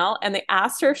canal, and they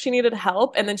asked her if she needed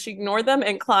help, and then she ignored them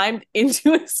and climbed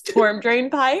into a storm drain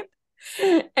pipe.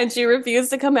 And she refused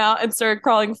to come out and started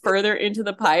crawling further into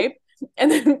the pipe.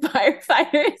 And then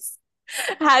firefighters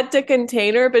had to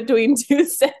contain her between two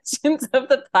sections of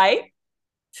the pipe.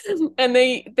 And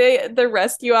the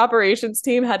rescue operations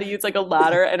team had to use like a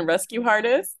ladder and rescue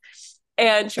harness.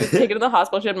 And she was taken to the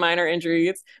hospital. She had minor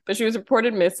injuries, but she was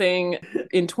reported missing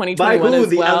in By 2021 who? as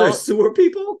The other well. sewer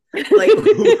people? Like,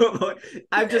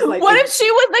 I'm just like, What if she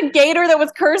was the gator that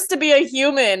was cursed to be a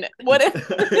human? What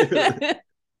if?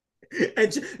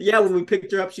 And yeah, when we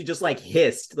picked her up, she just like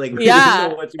hissed. Like we didn't know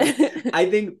Yeah. what she was. I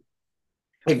think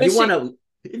But if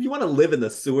you want to live in the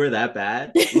sewer that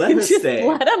bad, let her just stay.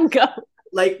 let him go.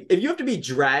 Like if you have to be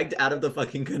dragged out of the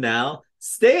fucking canal,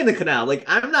 stay in the canal. Like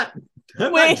I'm not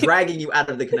Wait. dragging you out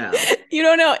of the canal. You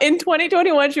don't know. In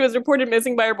 2021, she was reported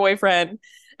missing by her boyfriend.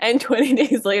 And 20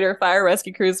 days later, fire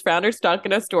rescue crews found her stuck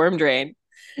in a storm drain.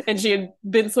 And she had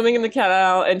been swimming in the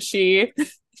canal, and she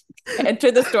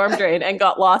entered the storm drain and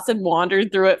got lost and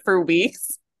wandered through it for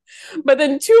weeks. But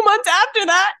then 2 months after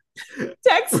that,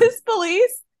 Texas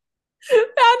police found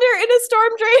her in a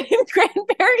storm drain in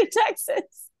Granbury,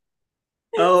 Texas.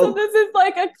 Oh, so this is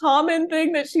like a common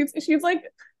thing that she's like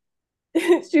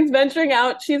she's venturing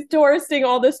out. She's touristing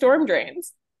all the storm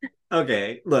drains.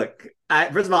 okay. Look,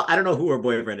 first of all, I don't know who her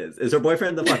boyfriend is. Is her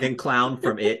boyfriend the fucking clown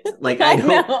from It? Like I I don't.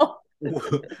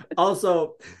 know.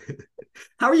 Also,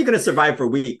 how are you going to survive for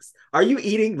weeks? Are you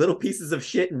eating little pieces of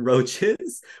shit and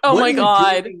roaches? Oh What my are you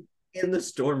God. doing in the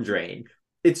storm drain?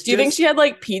 It's Do you think she had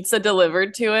like pizza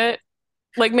delivered to it?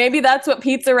 Like maybe that's what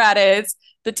Pizza Rat is.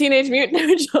 The Teenage Mutant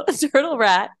Ninja Turtle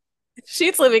rat.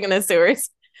 She's living in the sewers.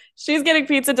 She's getting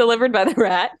pizza delivered by the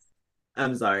rat.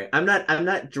 I'm sorry. I'm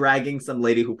not dragging some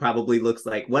lady who probably looks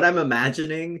like what I'm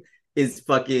imagining is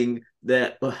fucking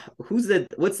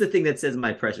what's the thing that says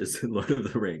my precious in Lord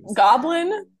of the Rings?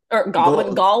 Goblin or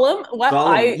Goblin Gollum? What?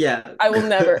 Gollum, yeah. I will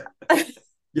never.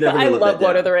 You never I love that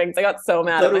Lord of down. the Rings. I got so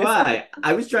mad So at do myself.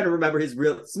 I was trying to remember his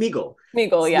real Smeagol.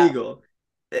 Yeah. Smeagol.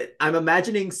 I'm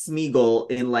imagining Smeagol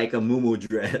in like a muumuu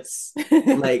dress,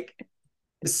 like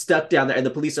stuck down there, and the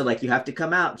police are like, "You have to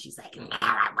come out." And she's like,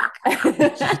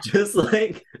 she's just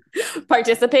like,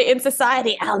 participate in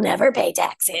society. I'll never pay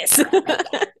taxes.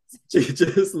 she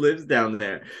just lives down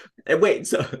there. And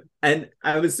wait, and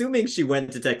I'm assuming she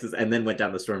went to Texas and then went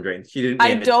down the storm drain. She didn't.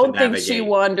 I don't think she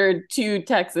wandered to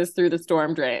Texas through the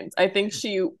storm drains. I think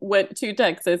she went to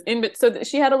Texas so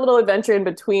she had a little adventure in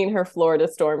between her Florida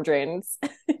storm drains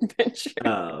adventure.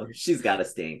 Oh, she's got to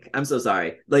stink. I'm so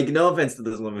sorry. Like, no offense to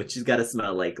this woman, but she's got to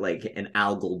smell like an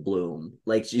algal bloom.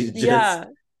 Like she's just. Yeah.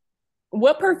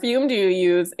 What perfume do you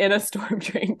use in a storm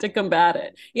drain to combat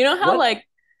it? You know how like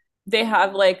they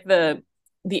have like the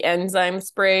enzyme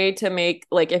spray to make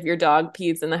like if your dog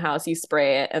pees in the house, you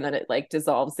spray it and then it like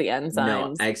dissolves the enzymes.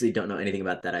 No, I actually don't know anything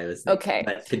about that. I was okay,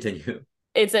 but continue.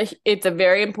 It's a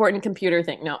very important computer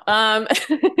thing. No,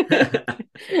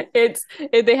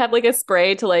 they have like a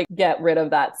spray to like get rid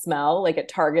of that smell. Like it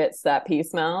targets that pee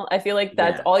smell. I feel like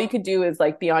that's all you could do is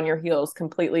like be on your heels,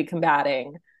 completely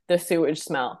combating the sewage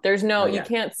smell. There's no, you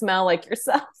can't smell like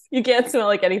yourself. You can't smell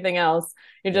like anything else.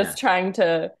 You're just trying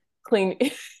to clean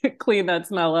that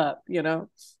smell up, you know?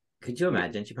 Could you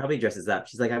imagine? She probably dresses up.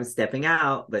 She's like, I'm stepping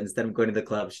out, but instead of going to the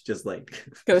club, she just like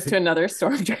goes to another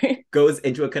storm drain. Goes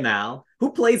into a canal.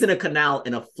 Who plays in a canal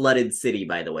in a flooded city,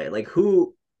 by the way? Like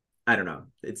who? I don't know.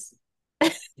 It's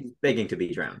begging to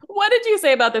be drowned. What did you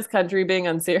say about this country being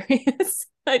unserious?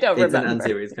 I don't remember. It's an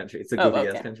unserious country. It's a goofy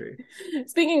ass country.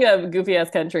 Speaking of goofy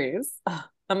ass countries,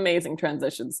 amazing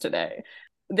transitions today.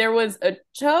 There was a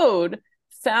toad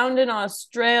found in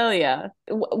Australia.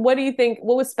 What do you think?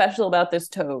 What was special about this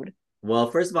toad?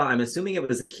 Well, first of all, I'm assuming it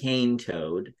was a cane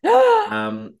toad.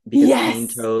 Because cane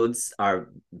toads are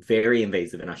very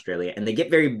invasive in Australia and they get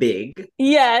very big.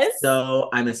 Yes. So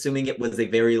I'm assuming it was a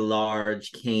very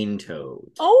large cane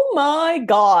toad. Oh my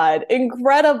God.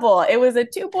 Incredible. It was a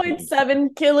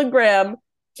 2.7 kilogram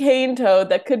cane toad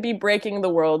that could be breaking the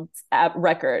world's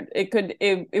record.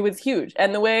 It was huge.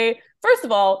 And the way, first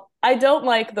of all, I don't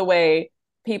like the way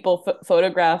people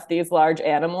photograph these large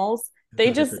animals.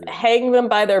 They just hang them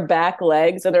by their back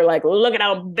legs and they're like, look at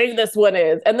how big this one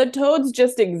is. And the toad's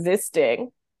just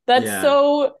existing. That's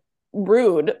so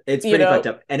rude. It's pretty fucked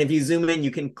up. And if you zoom in, you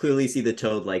can clearly see the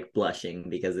toad like blushing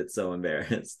because it's so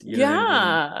embarrassed. You know what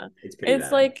I mean? It's pretty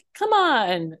bad. Like, come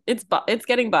on. It's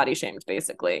getting body shamed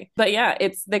basically. But yeah,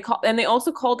 they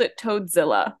also called it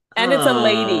Toadzilla. And it's a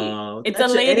lady.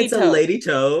 It's a lady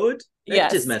toad.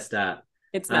 That's just messed up.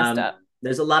 It's messed up.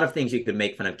 There's a lot of things you could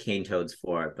make fun of cane toads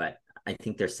for, but I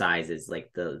think their size is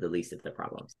like the least of the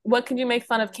problems. What could you make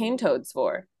fun of cane toads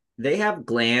for? They have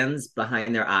glands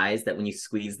behind their eyes that when you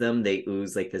squeeze them, they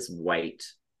ooze like this white,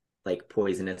 like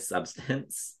poisonous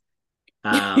substance.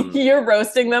 Um, You're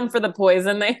roasting them for the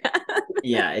poison they have.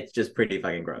 yeah, it's just pretty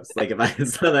fucking gross. Like if I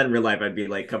saw that in real life, I'd be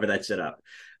like, cover that shit up.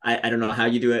 I don't know how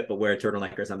you do it, but wear a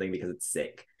turtleneck or something because it's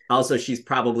sick. Also, she's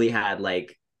probably had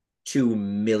like 2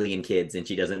 million kids and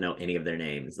she doesn't know any of their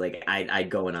names. Like I'd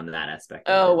go in on that aspect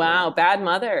of Oh it as well. wow, bad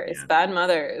mothers, Yeah, bad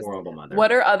mothers. horrible mother.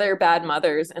 What are other bad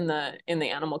mothers in the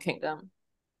animal kingdom?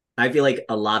 I feel like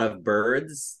a lot of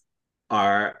birds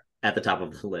are at the top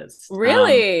of the list.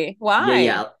 Really? Yeah, Why?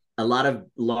 yeah. A lot of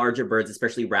larger birds,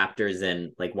 especially raptors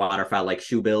and like waterfowl, like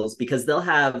shoebills, because they'll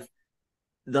have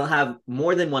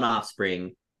more than one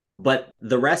offspring, but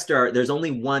the rest are there's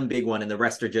only one big one, and the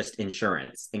rest are just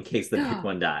insurance in case the big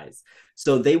one dies.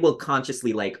 So they will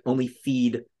consciously like only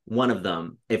feed one of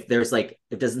them. If there's like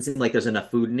it doesn't seem like there's enough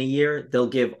food in a year, they'll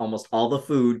give almost all the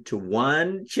food to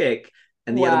one chick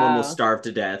and the other one will Wow. starve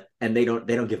to death and they don't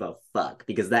give a fuck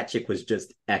because that chick was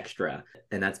just extra.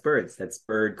 And that's birds. That's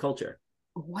bird culture.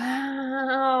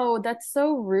 Wow, that's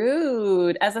so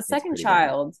rude. As a It's second pretty bad.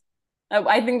 child,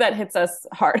 I think that hits us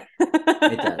hard.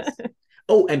 It does.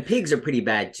 Oh, and pigs are pretty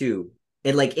bad too.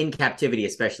 And like in captivity,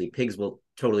 especially, pigs will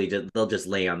totally they'll just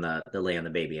lay on the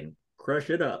baby and crush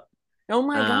it up. Oh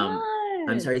my Um,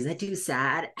 I'm God. sorry, is that too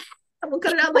sad? We'll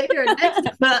cut it out later.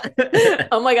 Next.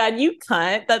 Oh my God, you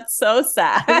cunt. That's so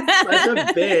sad. I'm such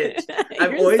a bitch.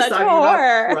 I'm You're always such a talking about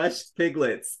whore. crushed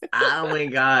piglets. Oh my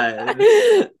god,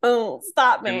 Oh,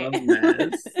 stop I'm me. a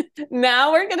mess.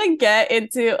 Now we're gonna get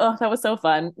into, oh, that was so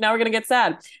fun. Now we're gonna get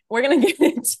sad. We're gonna get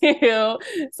into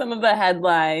some of the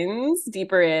headlines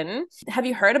deeper in. Have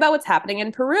you heard about what's happening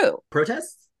in Peru?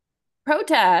 Protests?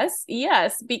 Protests,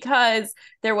 yes, because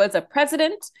there was a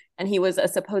president and he was a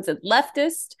supposed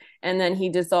leftist, and then he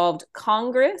dissolved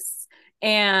Congress.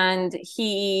 And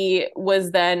he was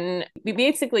then, we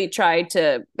basically tried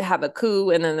to have a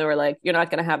coup, and then they were like, you're not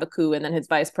going to have a coup. And then his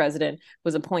vice president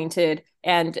was appointed.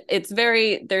 And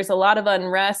there's a lot of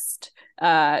unrest.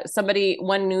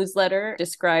 One newsletter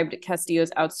described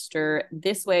Castillo's ouster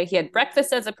this way: he had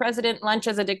breakfast as a president, lunch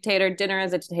as a dictator, dinner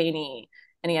as a detainee,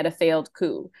 and he had a failed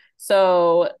coup.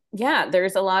 So, yeah,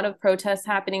 there's a lot of protests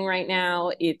happening right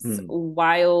now. It's Hmm.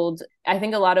 wild. I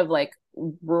think a lot of like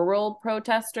rural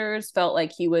protesters felt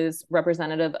like he was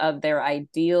representative of their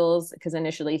ideals because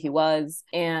initially he was.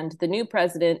 And the new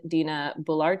president, Dina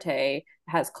Boluarte,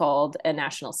 has called a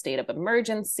national state of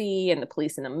emergency, and the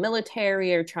police and the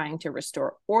military are trying to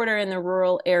restore order in the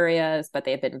rural areas, but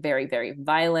they've been very, very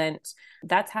violent.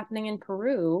 That's happening in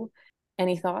Peru.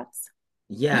 Any thoughts?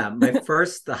 Yeah, my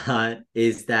first thought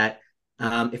is that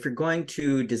if you're going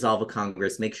to dissolve a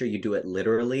Congress, make sure you do it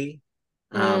literally,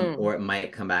 Mm. or it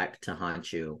might come back to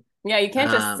haunt you. Yeah, you can't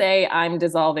just Um, say I'm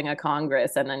dissolving a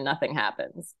Congress and then nothing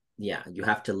happens. yeah, you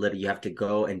have to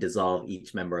go and dissolve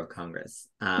each member of Congress.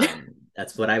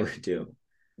 That's what I would do.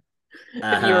 You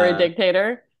were a Uh,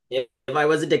 dictator. if I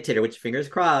was a dictator, which fingers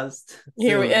crossed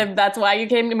soon. That's why you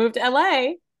came to move to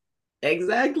LA.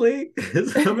 Exactly.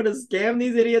 So I'm gonna scam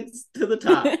these idiots to the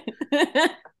top.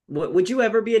 Would you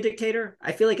ever be a dictator?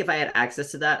 I feel like if I had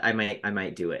access to that, I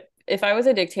might do it. If I was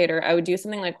a dictator, I would do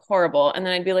something like horrible, and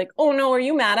then I'd be like, "Oh no, are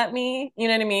you mad at me?" You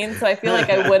know what I mean? So I feel like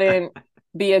I wouldn't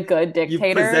be a good You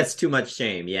dictator. possess too much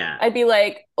shame. Yeah. I'd be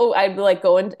like, oh, I'd be like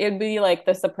going, it'd be like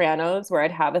The Sopranos where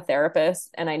I'd have a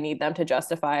therapist and I need them to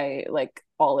justify like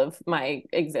all of my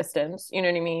existence. You know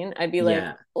what I mean? I'd be like,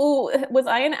 Yeah. oh, was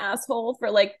I an asshole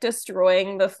for like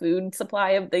destroying the food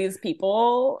supply of these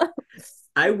people?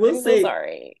 I will I'm so say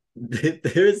sorry.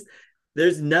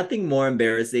 there's nothing more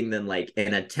embarrassing than like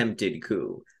an attempted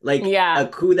coup. Like a Yeah.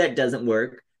 coup that doesn't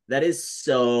work. That is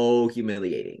so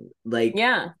humiliating. Like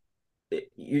Yeah.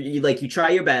 you try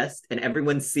your best and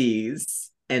everyone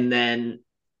sees and then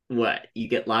what? You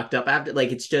get locked up after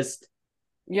like You're it's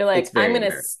like, I'm very gonna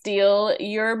embarrassing. steal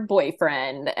your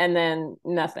boyfriend, and then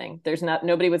nothing.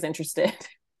 Nobody was interested.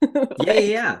 Yeah, yeah, Like,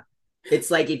 yeah.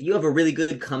 It's like if you have a really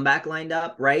good comeback lined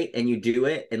up, right? And you do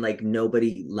it and like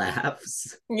nobody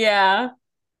laughs, yeah,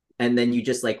 and then you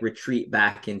just like retreat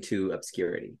back into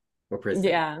obscurity or prison.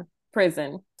 yeah.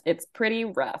 Prison. It's pretty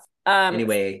rough.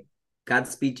 Anyway,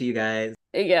 Godspeed to you guys.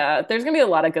 Yeah, there's gonna be a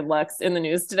lot of good lucks in the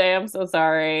news today. I'm so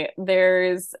sorry.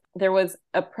 There was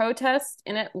a protest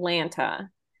in Atlanta,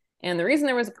 and the reason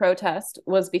there was a protest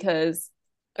was because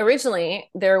originally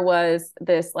there was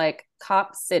this like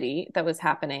cop city that was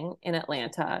happening in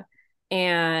Atlanta,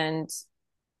 and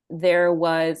there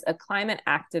was a climate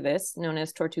activist known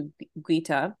as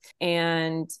Tortuguita,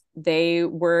 and they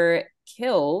were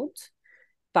killed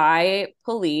by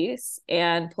police,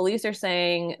 and police are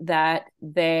saying that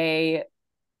they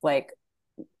like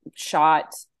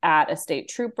shot at a state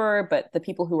trooper, but the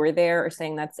people who were there are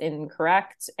saying that's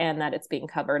incorrect and that it's being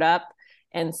covered up.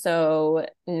 And so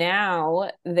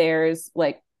now there's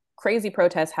like crazy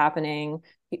protests happening.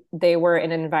 They were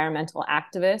an environmental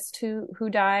activist who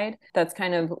died. That's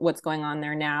kind of what's going on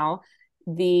there now.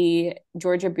 The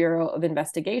Georgia Bureau of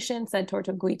Investigation said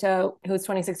Tortuguita, who was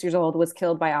 26 years old, was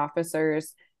killed by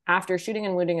officers after shooting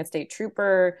and wounding a state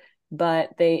trooper. But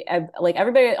they like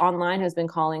everybody online has been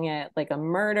calling it like a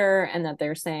murder, and that they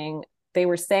were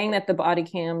saying that the body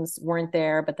cams weren't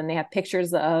there, but then they have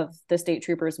pictures of the state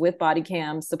troopers with body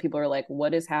cams. So people are like,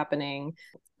 what is happening?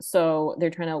 So they're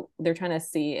trying to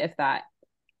see if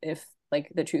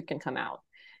like the truth can come out.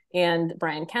 And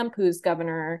Brian Kemp, who's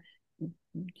governor,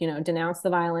 denounced the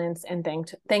violence and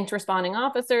thanked responding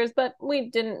officers, but we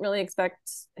didn't really expect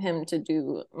him to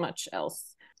do much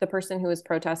else. The person who was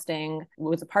protesting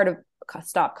was a part of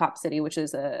Stop Cop City, which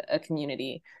is a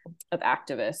community of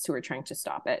activists who are trying to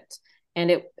stop it.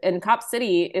 And Cop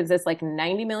City is this like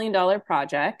 $90 million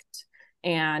project,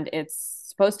 and it's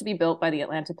supposed to be built by the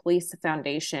Atlanta Police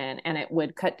Foundation, and it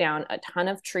would cut down a ton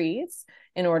of trees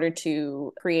in order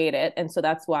to create it. And so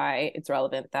that's why it's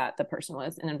relevant that the person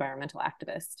was an environmental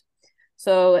activist.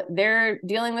 So they're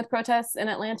dealing with protests in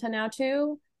Atlanta now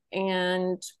too,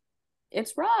 and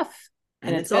it's rough.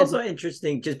 And it's also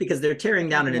interesting just because they're tearing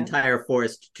down an entire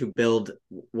forest to build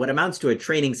what amounts to a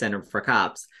training center for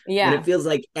cops. Yeah. And it feels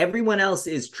like everyone else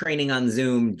is training on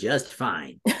Zoom just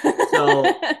fine. So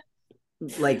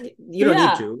like, you don't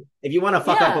need to. If you want to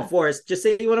fuck up a forest, just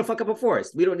say you want to fuck up a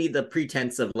forest. We don't need the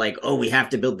pretense of like, oh, we have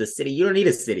to build this city. You don't need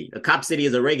a city. A cop city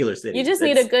is a regular city. You just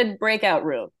need a good breakout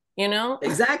room,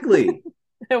 Exactly.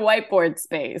 A whiteboard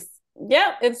space.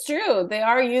 Yeah, it's true.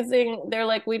 They're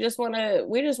like, we just want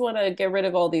to get rid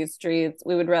of all these streets.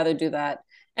 We would rather do that.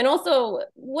 And also,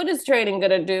 what is training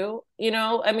going to do?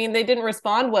 I mean, they didn't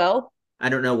respond well. I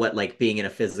don't know what like being in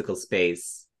a physical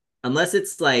space, unless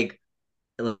it's like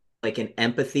an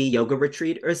empathy yoga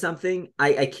retreat or something.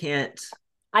 I can't.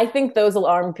 I think those will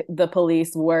arm the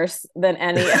police worse than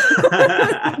any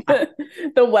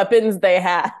the weapons they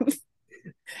have.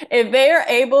 If they are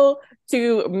able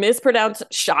to mispronounce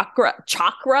chakra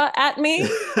at me,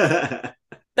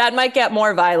 that might get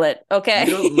more violent. Okay.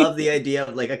 You don't love the idea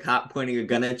of like a cop pointing a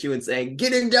gun at you and saying,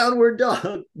 "Get in, downward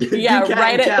dog." Yeah,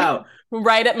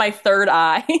 right at my third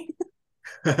eye.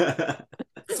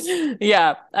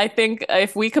 Yeah, I think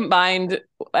if we combined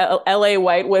LA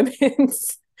white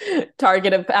women's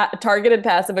targeted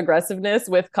passive aggressiveness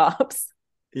with cops,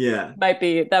 that might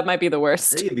be the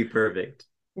worst. I think it'd be perfect.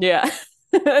 Yeah.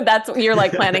 You're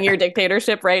like planning your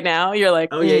dictatorship right now. You're like,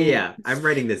 oh yeah. I'm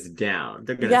writing this down.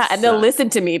 They're gonna and they'll listen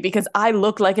to me because I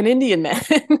look like an Indian man.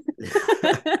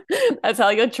 That's how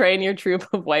you'll train your troop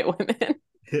of white women.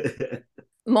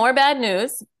 More bad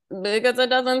news, because it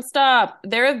doesn't stop.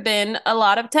 There have been a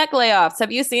lot of tech layoffs.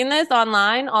 Have you seen this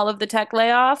online? All of the tech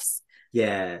layoffs?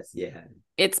 Yes, yeah.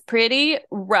 It's pretty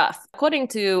rough. According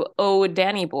to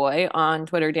Danny Boy on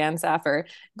Twitter, Dan Saffer,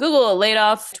 Google laid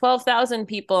off 12,000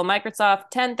 people, Microsoft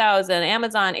 10,000,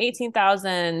 Amazon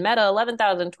 18,000, Meta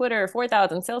 11,000, Twitter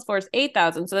 4,000, Salesforce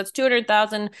 8,000. So that's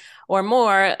 200,000 or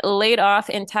more laid off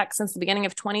in tech since the beginning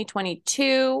of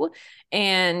 2022.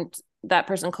 And that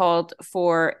person called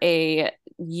for a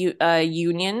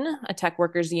union, a tech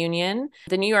workers union.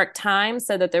 The New York Times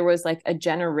said that there was like a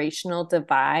generational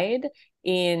divide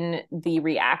in the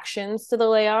reactions to the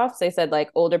layoffs. They said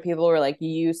like older people were like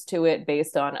used to it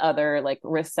based on other like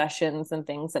recessions and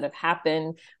things that have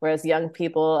happened, whereas young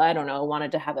people, I don't know,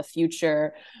 wanted to have a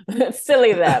future.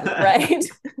 Silly them, right?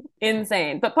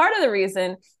 Insane. But part of the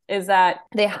reason is that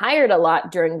they hired a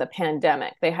lot during the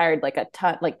pandemic. They hired like a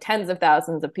ton, like tens of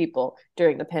thousands of people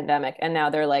during the pandemic, and now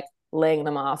they're like laying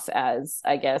them off as,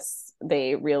 I guess,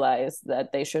 they realize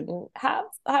that they shouldn't have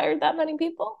hired that many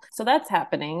people. So that's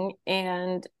happening.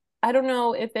 And I don't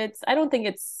know if I don't think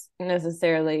it's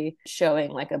necessarily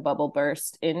showing like a bubble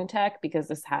burst in tech, because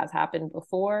this has happened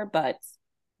before, but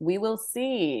we will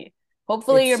see.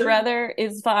 Hopefully your brother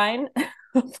is fine.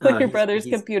 Hopefully your brother's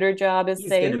computer job is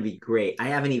safe. He's going to be great. I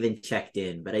haven't even checked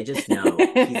in, but I just know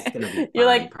he's going to be fine. You're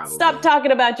like, probably. Stop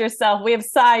talking about yourself. We have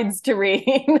sides to read.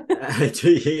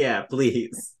 Yeah,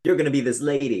 please. You're going to be this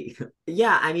lady.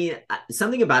 Yeah, I mean,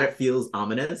 something about it feels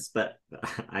ominous, but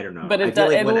I don't know. But I feel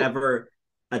like whenever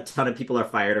a ton of people are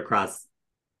fired across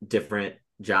different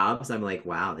jobs, I'm like,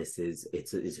 wow, this is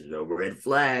a red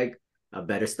flag. I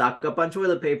better stock up on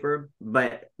toilet paper,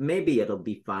 but maybe it'll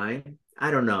be fine. I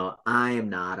don't know. I am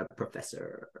not a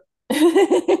professor.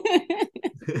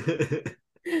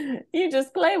 You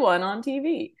just play one on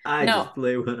TV. I No, just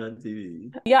play one on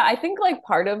TV. yeah, I think like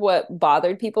part of what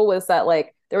bothered people was that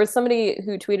like there was somebody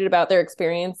who tweeted about their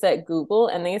experience at Google,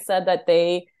 and they said that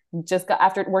they just got,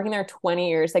 after working there 20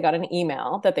 years, they got an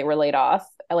email that they were laid off,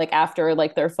 like after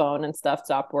like their phone and stuff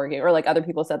stopped working, or like other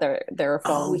people said their Oh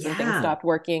phones and things yeah. stopped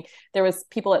working. There was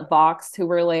people at Vox who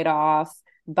were laid off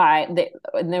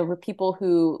and there were people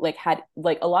who like had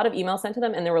like a lot of emails sent to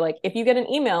them, and they were like, if you get an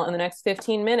email in the next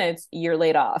 15 minutes, you're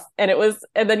laid off. And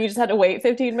then you just had to wait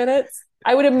 15 minutes.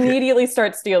 I would immediately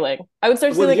start stealing. I would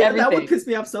start Well, stealing yeah, that would everything. piss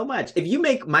me off so much. If you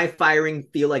make my firing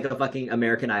feel like a fucking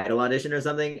American Idol audition or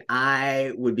something,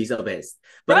 I would be so pissed.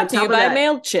 But on Brought to you top of by that,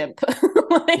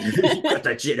 MailChimp. you cut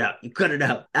that shit out. You cut it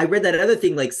out. I read that other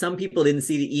thing, like some people didn't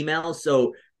see the email,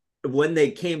 so when they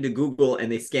came to Google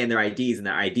and they scanned their IDs and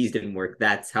their IDs didn't work,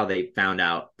 that's how they found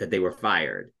out that they were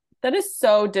fired, That is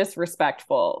so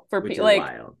disrespectful for which people. is Like,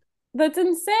 wild. that's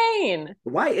insane.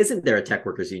 Why isn't there a tech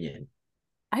workers union?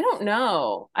 I don't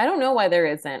know. I don't know why there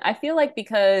isn't. I feel like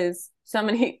because so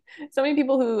many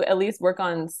people who at least work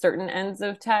on certain ends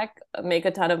of tech make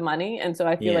a ton of money, and so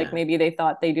I feel like Yeah. maybe they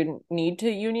thought they didn't need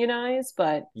to unionize,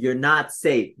 but You're not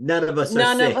safe. None of us are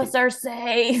none of safe. us are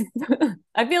safe.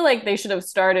 I feel like they should have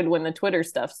started when the Twitter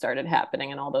stuff started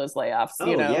happening and all those layoffs, you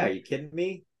Oh yeah, know. are you kidding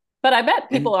me? But I bet And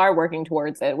people are working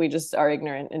towards it. We just are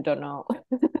ignorant and don't know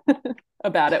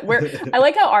about it. I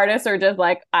like how artists are just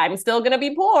like, I'm still gonna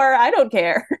be poor. I don't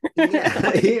care.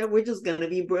 yeah, yeah, we're just gonna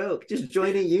be broke. Just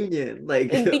join a union.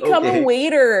 Like, And become a okay.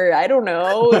 waiter. I don't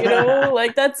know,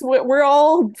 like that's what we're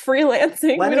all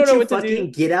freelancing. Why We don't don't know you what to do.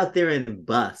 fucking get out there and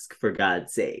busk for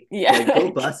God's sake? Like, Yeah.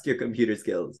 go busk your computer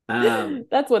skills.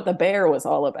 That's what the bear was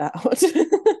all about.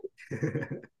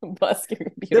 Busk your The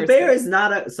computer Bear skills. is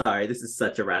not a sorry, this is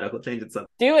such a radical change. It's something.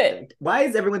 Do it. Why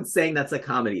is everyone saying that's a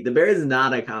comedy? The Bear is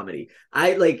not a comedy.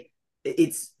 I like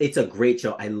it's a great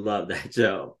show. I love that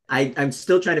show. I'm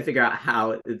still trying to figure out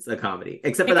how it's a comedy,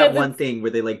 except for that Because one thing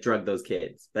where they like drug those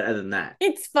kids. But other than that,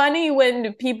 it's funny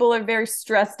when people are very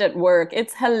stressed at work.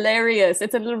 It's hilarious.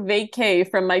 It's a little vacay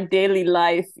from my daily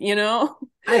life, you know?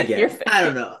 I get Your it. I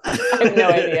don't face. know. I have no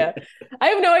idea. I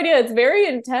have no idea. It's very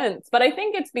intense, but I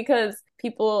think it's because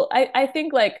I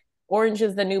think like Orange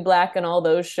is the New Black and all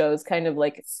those shows kind of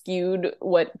like skewed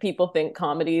what people think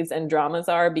comedies and dramas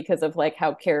are because of like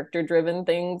how character driven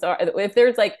things are. If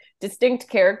there's like distinct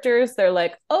characters, they're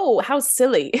like, oh, how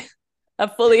silly. A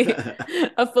fully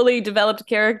a fully developed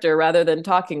character rather than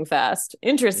talking fast. Yeah.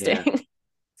 Interesting.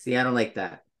 See, I don't like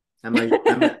that. I'm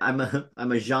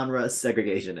a genre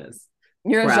segregationist.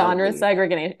 You're a genre Proudly.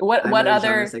 segregation. I'm What a genre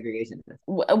other segregationist.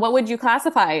 what would you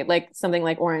classify like something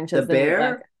like Orange The as the New Black?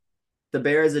 Bear, The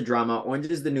Bear is a drama. Orange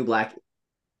is the New Black is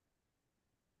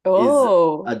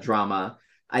Oh. a drama.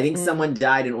 I think Mm. someone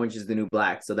died in Orange is the New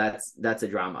Black, so that's a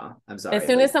drama. I'm As sorry.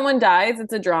 soon as Like someone dies,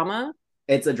 it's a drama.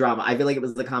 it's a drama. I feel like it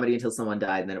was a comedy until someone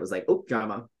died, and then it was like, oh,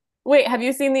 drama. Wait, have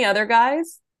you seen the other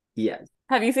guys? Yes.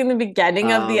 Have you seen the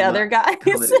beginning of the other guys?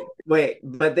 Comedy. Wait,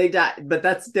 but they died. But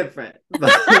that's different.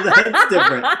 That's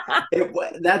different.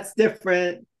 That's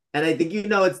different. And I think you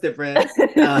know it's different. And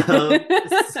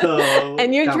So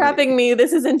you're comedy. trapping me.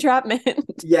 This is entrapment.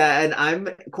 Yeah, and I'm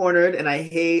cornered, and I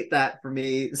hate that for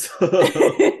me. So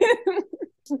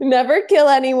Never kill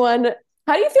anyone.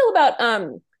 How do you feel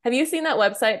about have you seen that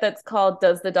website that's called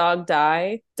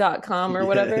doesthedogdie.com or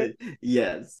whatever?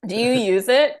 yes. Do you use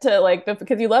it to like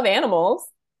because you love animals?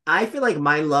 I feel like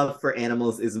my love for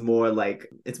animals is more like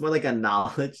it's more like a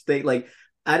knowledge thing. Like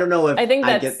I don't know if I think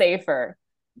I that's get safer.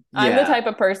 I'm the yeah. type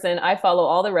of person, I follow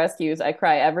all the rescues. I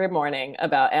cry every morning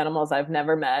about animals I've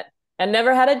never met and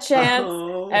never had a chance.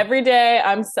 Oh. Every day,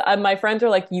 my friends are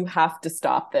like, you have to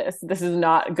stop this. This is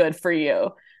not good for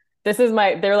you.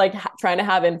 They're like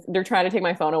they're trying to take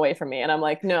my phone away from me. And I'm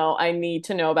like, no, I need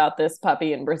to know about this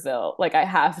puppy in Brazil. Like, I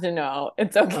have to know.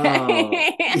 It's Oh.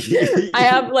 okay. I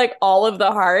have like all of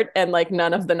the heart and like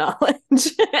none of the knowledge,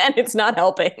 and it's not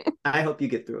helping. I hope you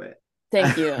get through it.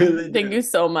 Thank I you. really Thank you do.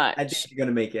 so I think much. you're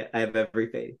gonna make it. I have every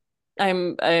faith.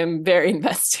 I'm very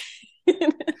invested.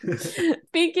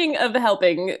 Speaking of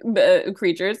helping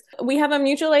creatures, we have a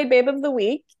mutual aid babe of the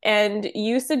week, and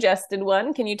you suggested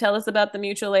one. Can you tell us about the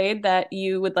mutual aid that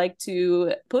you would like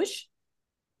to push?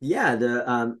 Yeah,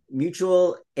 the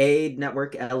Mutual Aid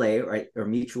Network LA, right, or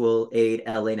Mutual Aid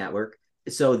LA Network.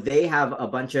 So they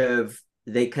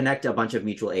connect a bunch of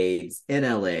mutual aids in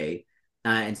LA.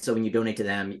 And so when you donate to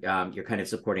them, you're kind of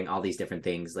supporting all these different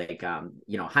things like,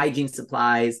 hygiene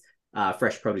supplies,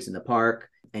 fresh produce in the park,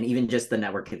 and even just the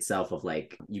network itself of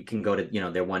like, you can go to,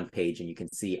 their one page and you can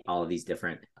see all of these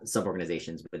different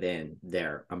sub-organizations within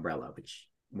their umbrella, which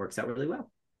works out really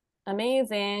well.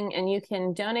 Amazing. And you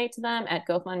can donate to them at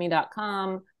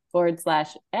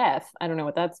gofundme.com/F. I don't know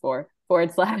what that's for.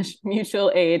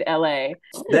 /mutual aid LA.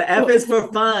 The F is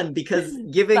for fun because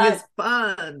giving Fun, is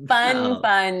fun. fun Oh.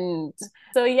 fund.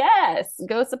 So yes,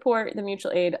 go support the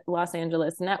Mutual Aid Los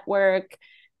Angeles Network.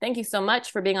 Thank you so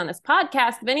much for being on this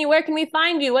podcast. Vinny, where can we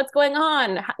find you? What's going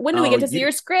on? When do we Oh, get to see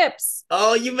your scripts?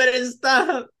 Oh, you better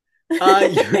stop. You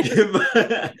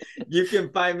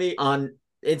can find me on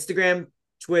Instagram,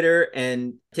 Twitter,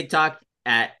 and TikTok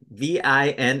at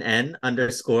VINN_AYY.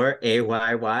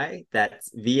 That's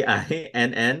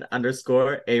VINN_AYY.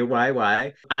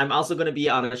 I'm also going to be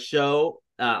on a show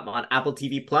on Apple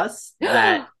TV Plus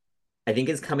that I think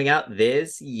is coming out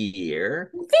this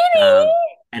year. Vinny!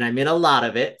 And I'm in a lot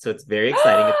of it, so it's very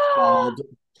exciting. It's called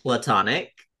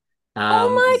Platonic. Oh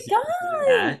So my God.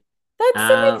 that. That's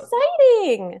so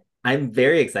exciting. I'm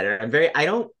very excited. I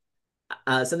don't,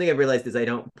 something I've realized is I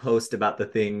don't post about the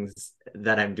things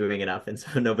that I'm doing enough. And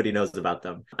so nobody knows about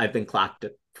them. I've been clocked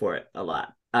for it a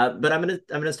lot. But I'm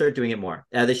gonna start doing it more.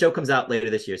 The show comes out later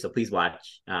this year, so please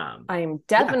watch. I'm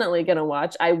definitely gonna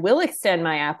watch. I will extend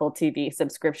my Apple TV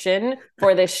subscription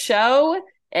for this show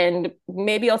and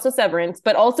maybe also Severance,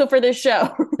 but also for this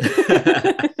show.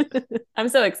 I'm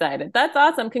so excited. That's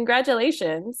awesome.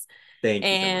 Congratulations. Thank you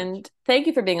so And much. thank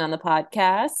you for being on the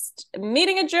podcast.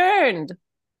 Meeting adjourned.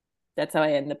 That's how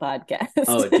I end the podcast.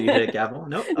 Oh, do you hit a gavel?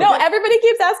 No. Okay. No, everybody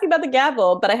keeps asking about the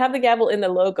gavel, but I have the gavel in the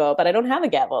logo, but I don't have a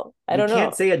gavel. I don't know. You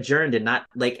can't say adjourned and not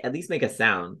like at least make a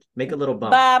sound. Make a little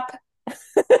bump. Bop.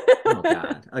 Oh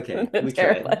God. Okay. We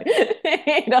tried.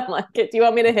 I don't like it. Do you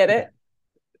want me to hit it?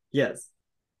 Yes.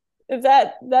 Is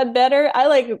that better? I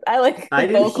like I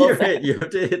didn't hear sound. it. You have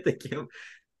to hit the cue.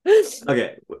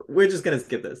 Okay, we're just gonna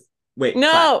skip this. Wait. No,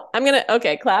 clap. I'm gonna.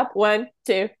 Okay, clap. 1,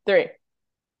 2, 3.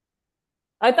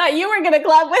 I thought you were gonna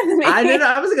clap with me. I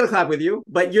wasn't gonna clap with you,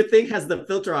 but your thing has the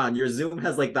filter on. Your Zoom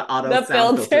has like the auto the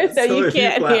sound filter, so you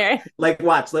can't hear. Like,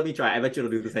 watch. Let me try. I bet you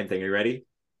it'll do the same thing. Are you ready?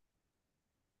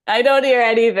 I don't hear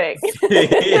anything.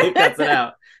 It cuts it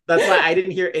out. That's why I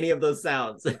didn't hear any of those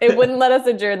sounds. It wouldn't let us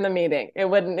adjourn the meeting. It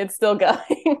wouldn't. It's still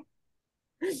going.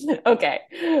 Okay.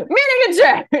 Meeting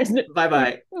adjourned.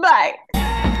 Bye-bye. Bye.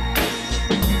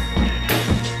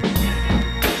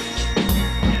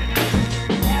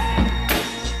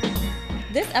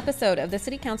 This episode of the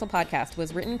City Council podcast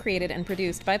was written, created, and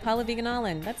produced by Paula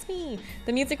Viganalin. That's me.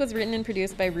 The music was written and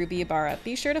produced by Ruby Ibarra.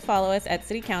 Be sure to follow us at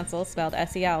City Council, spelled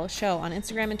SEL, show on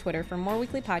Instagram and Twitter for more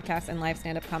weekly podcasts and live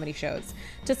stand-up comedy shows.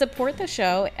 To support the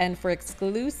show and for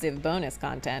exclusive bonus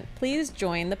content, please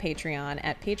join the Patreon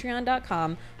at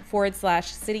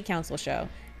patreon.com/City Council Show.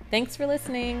 Thanks for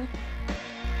listening.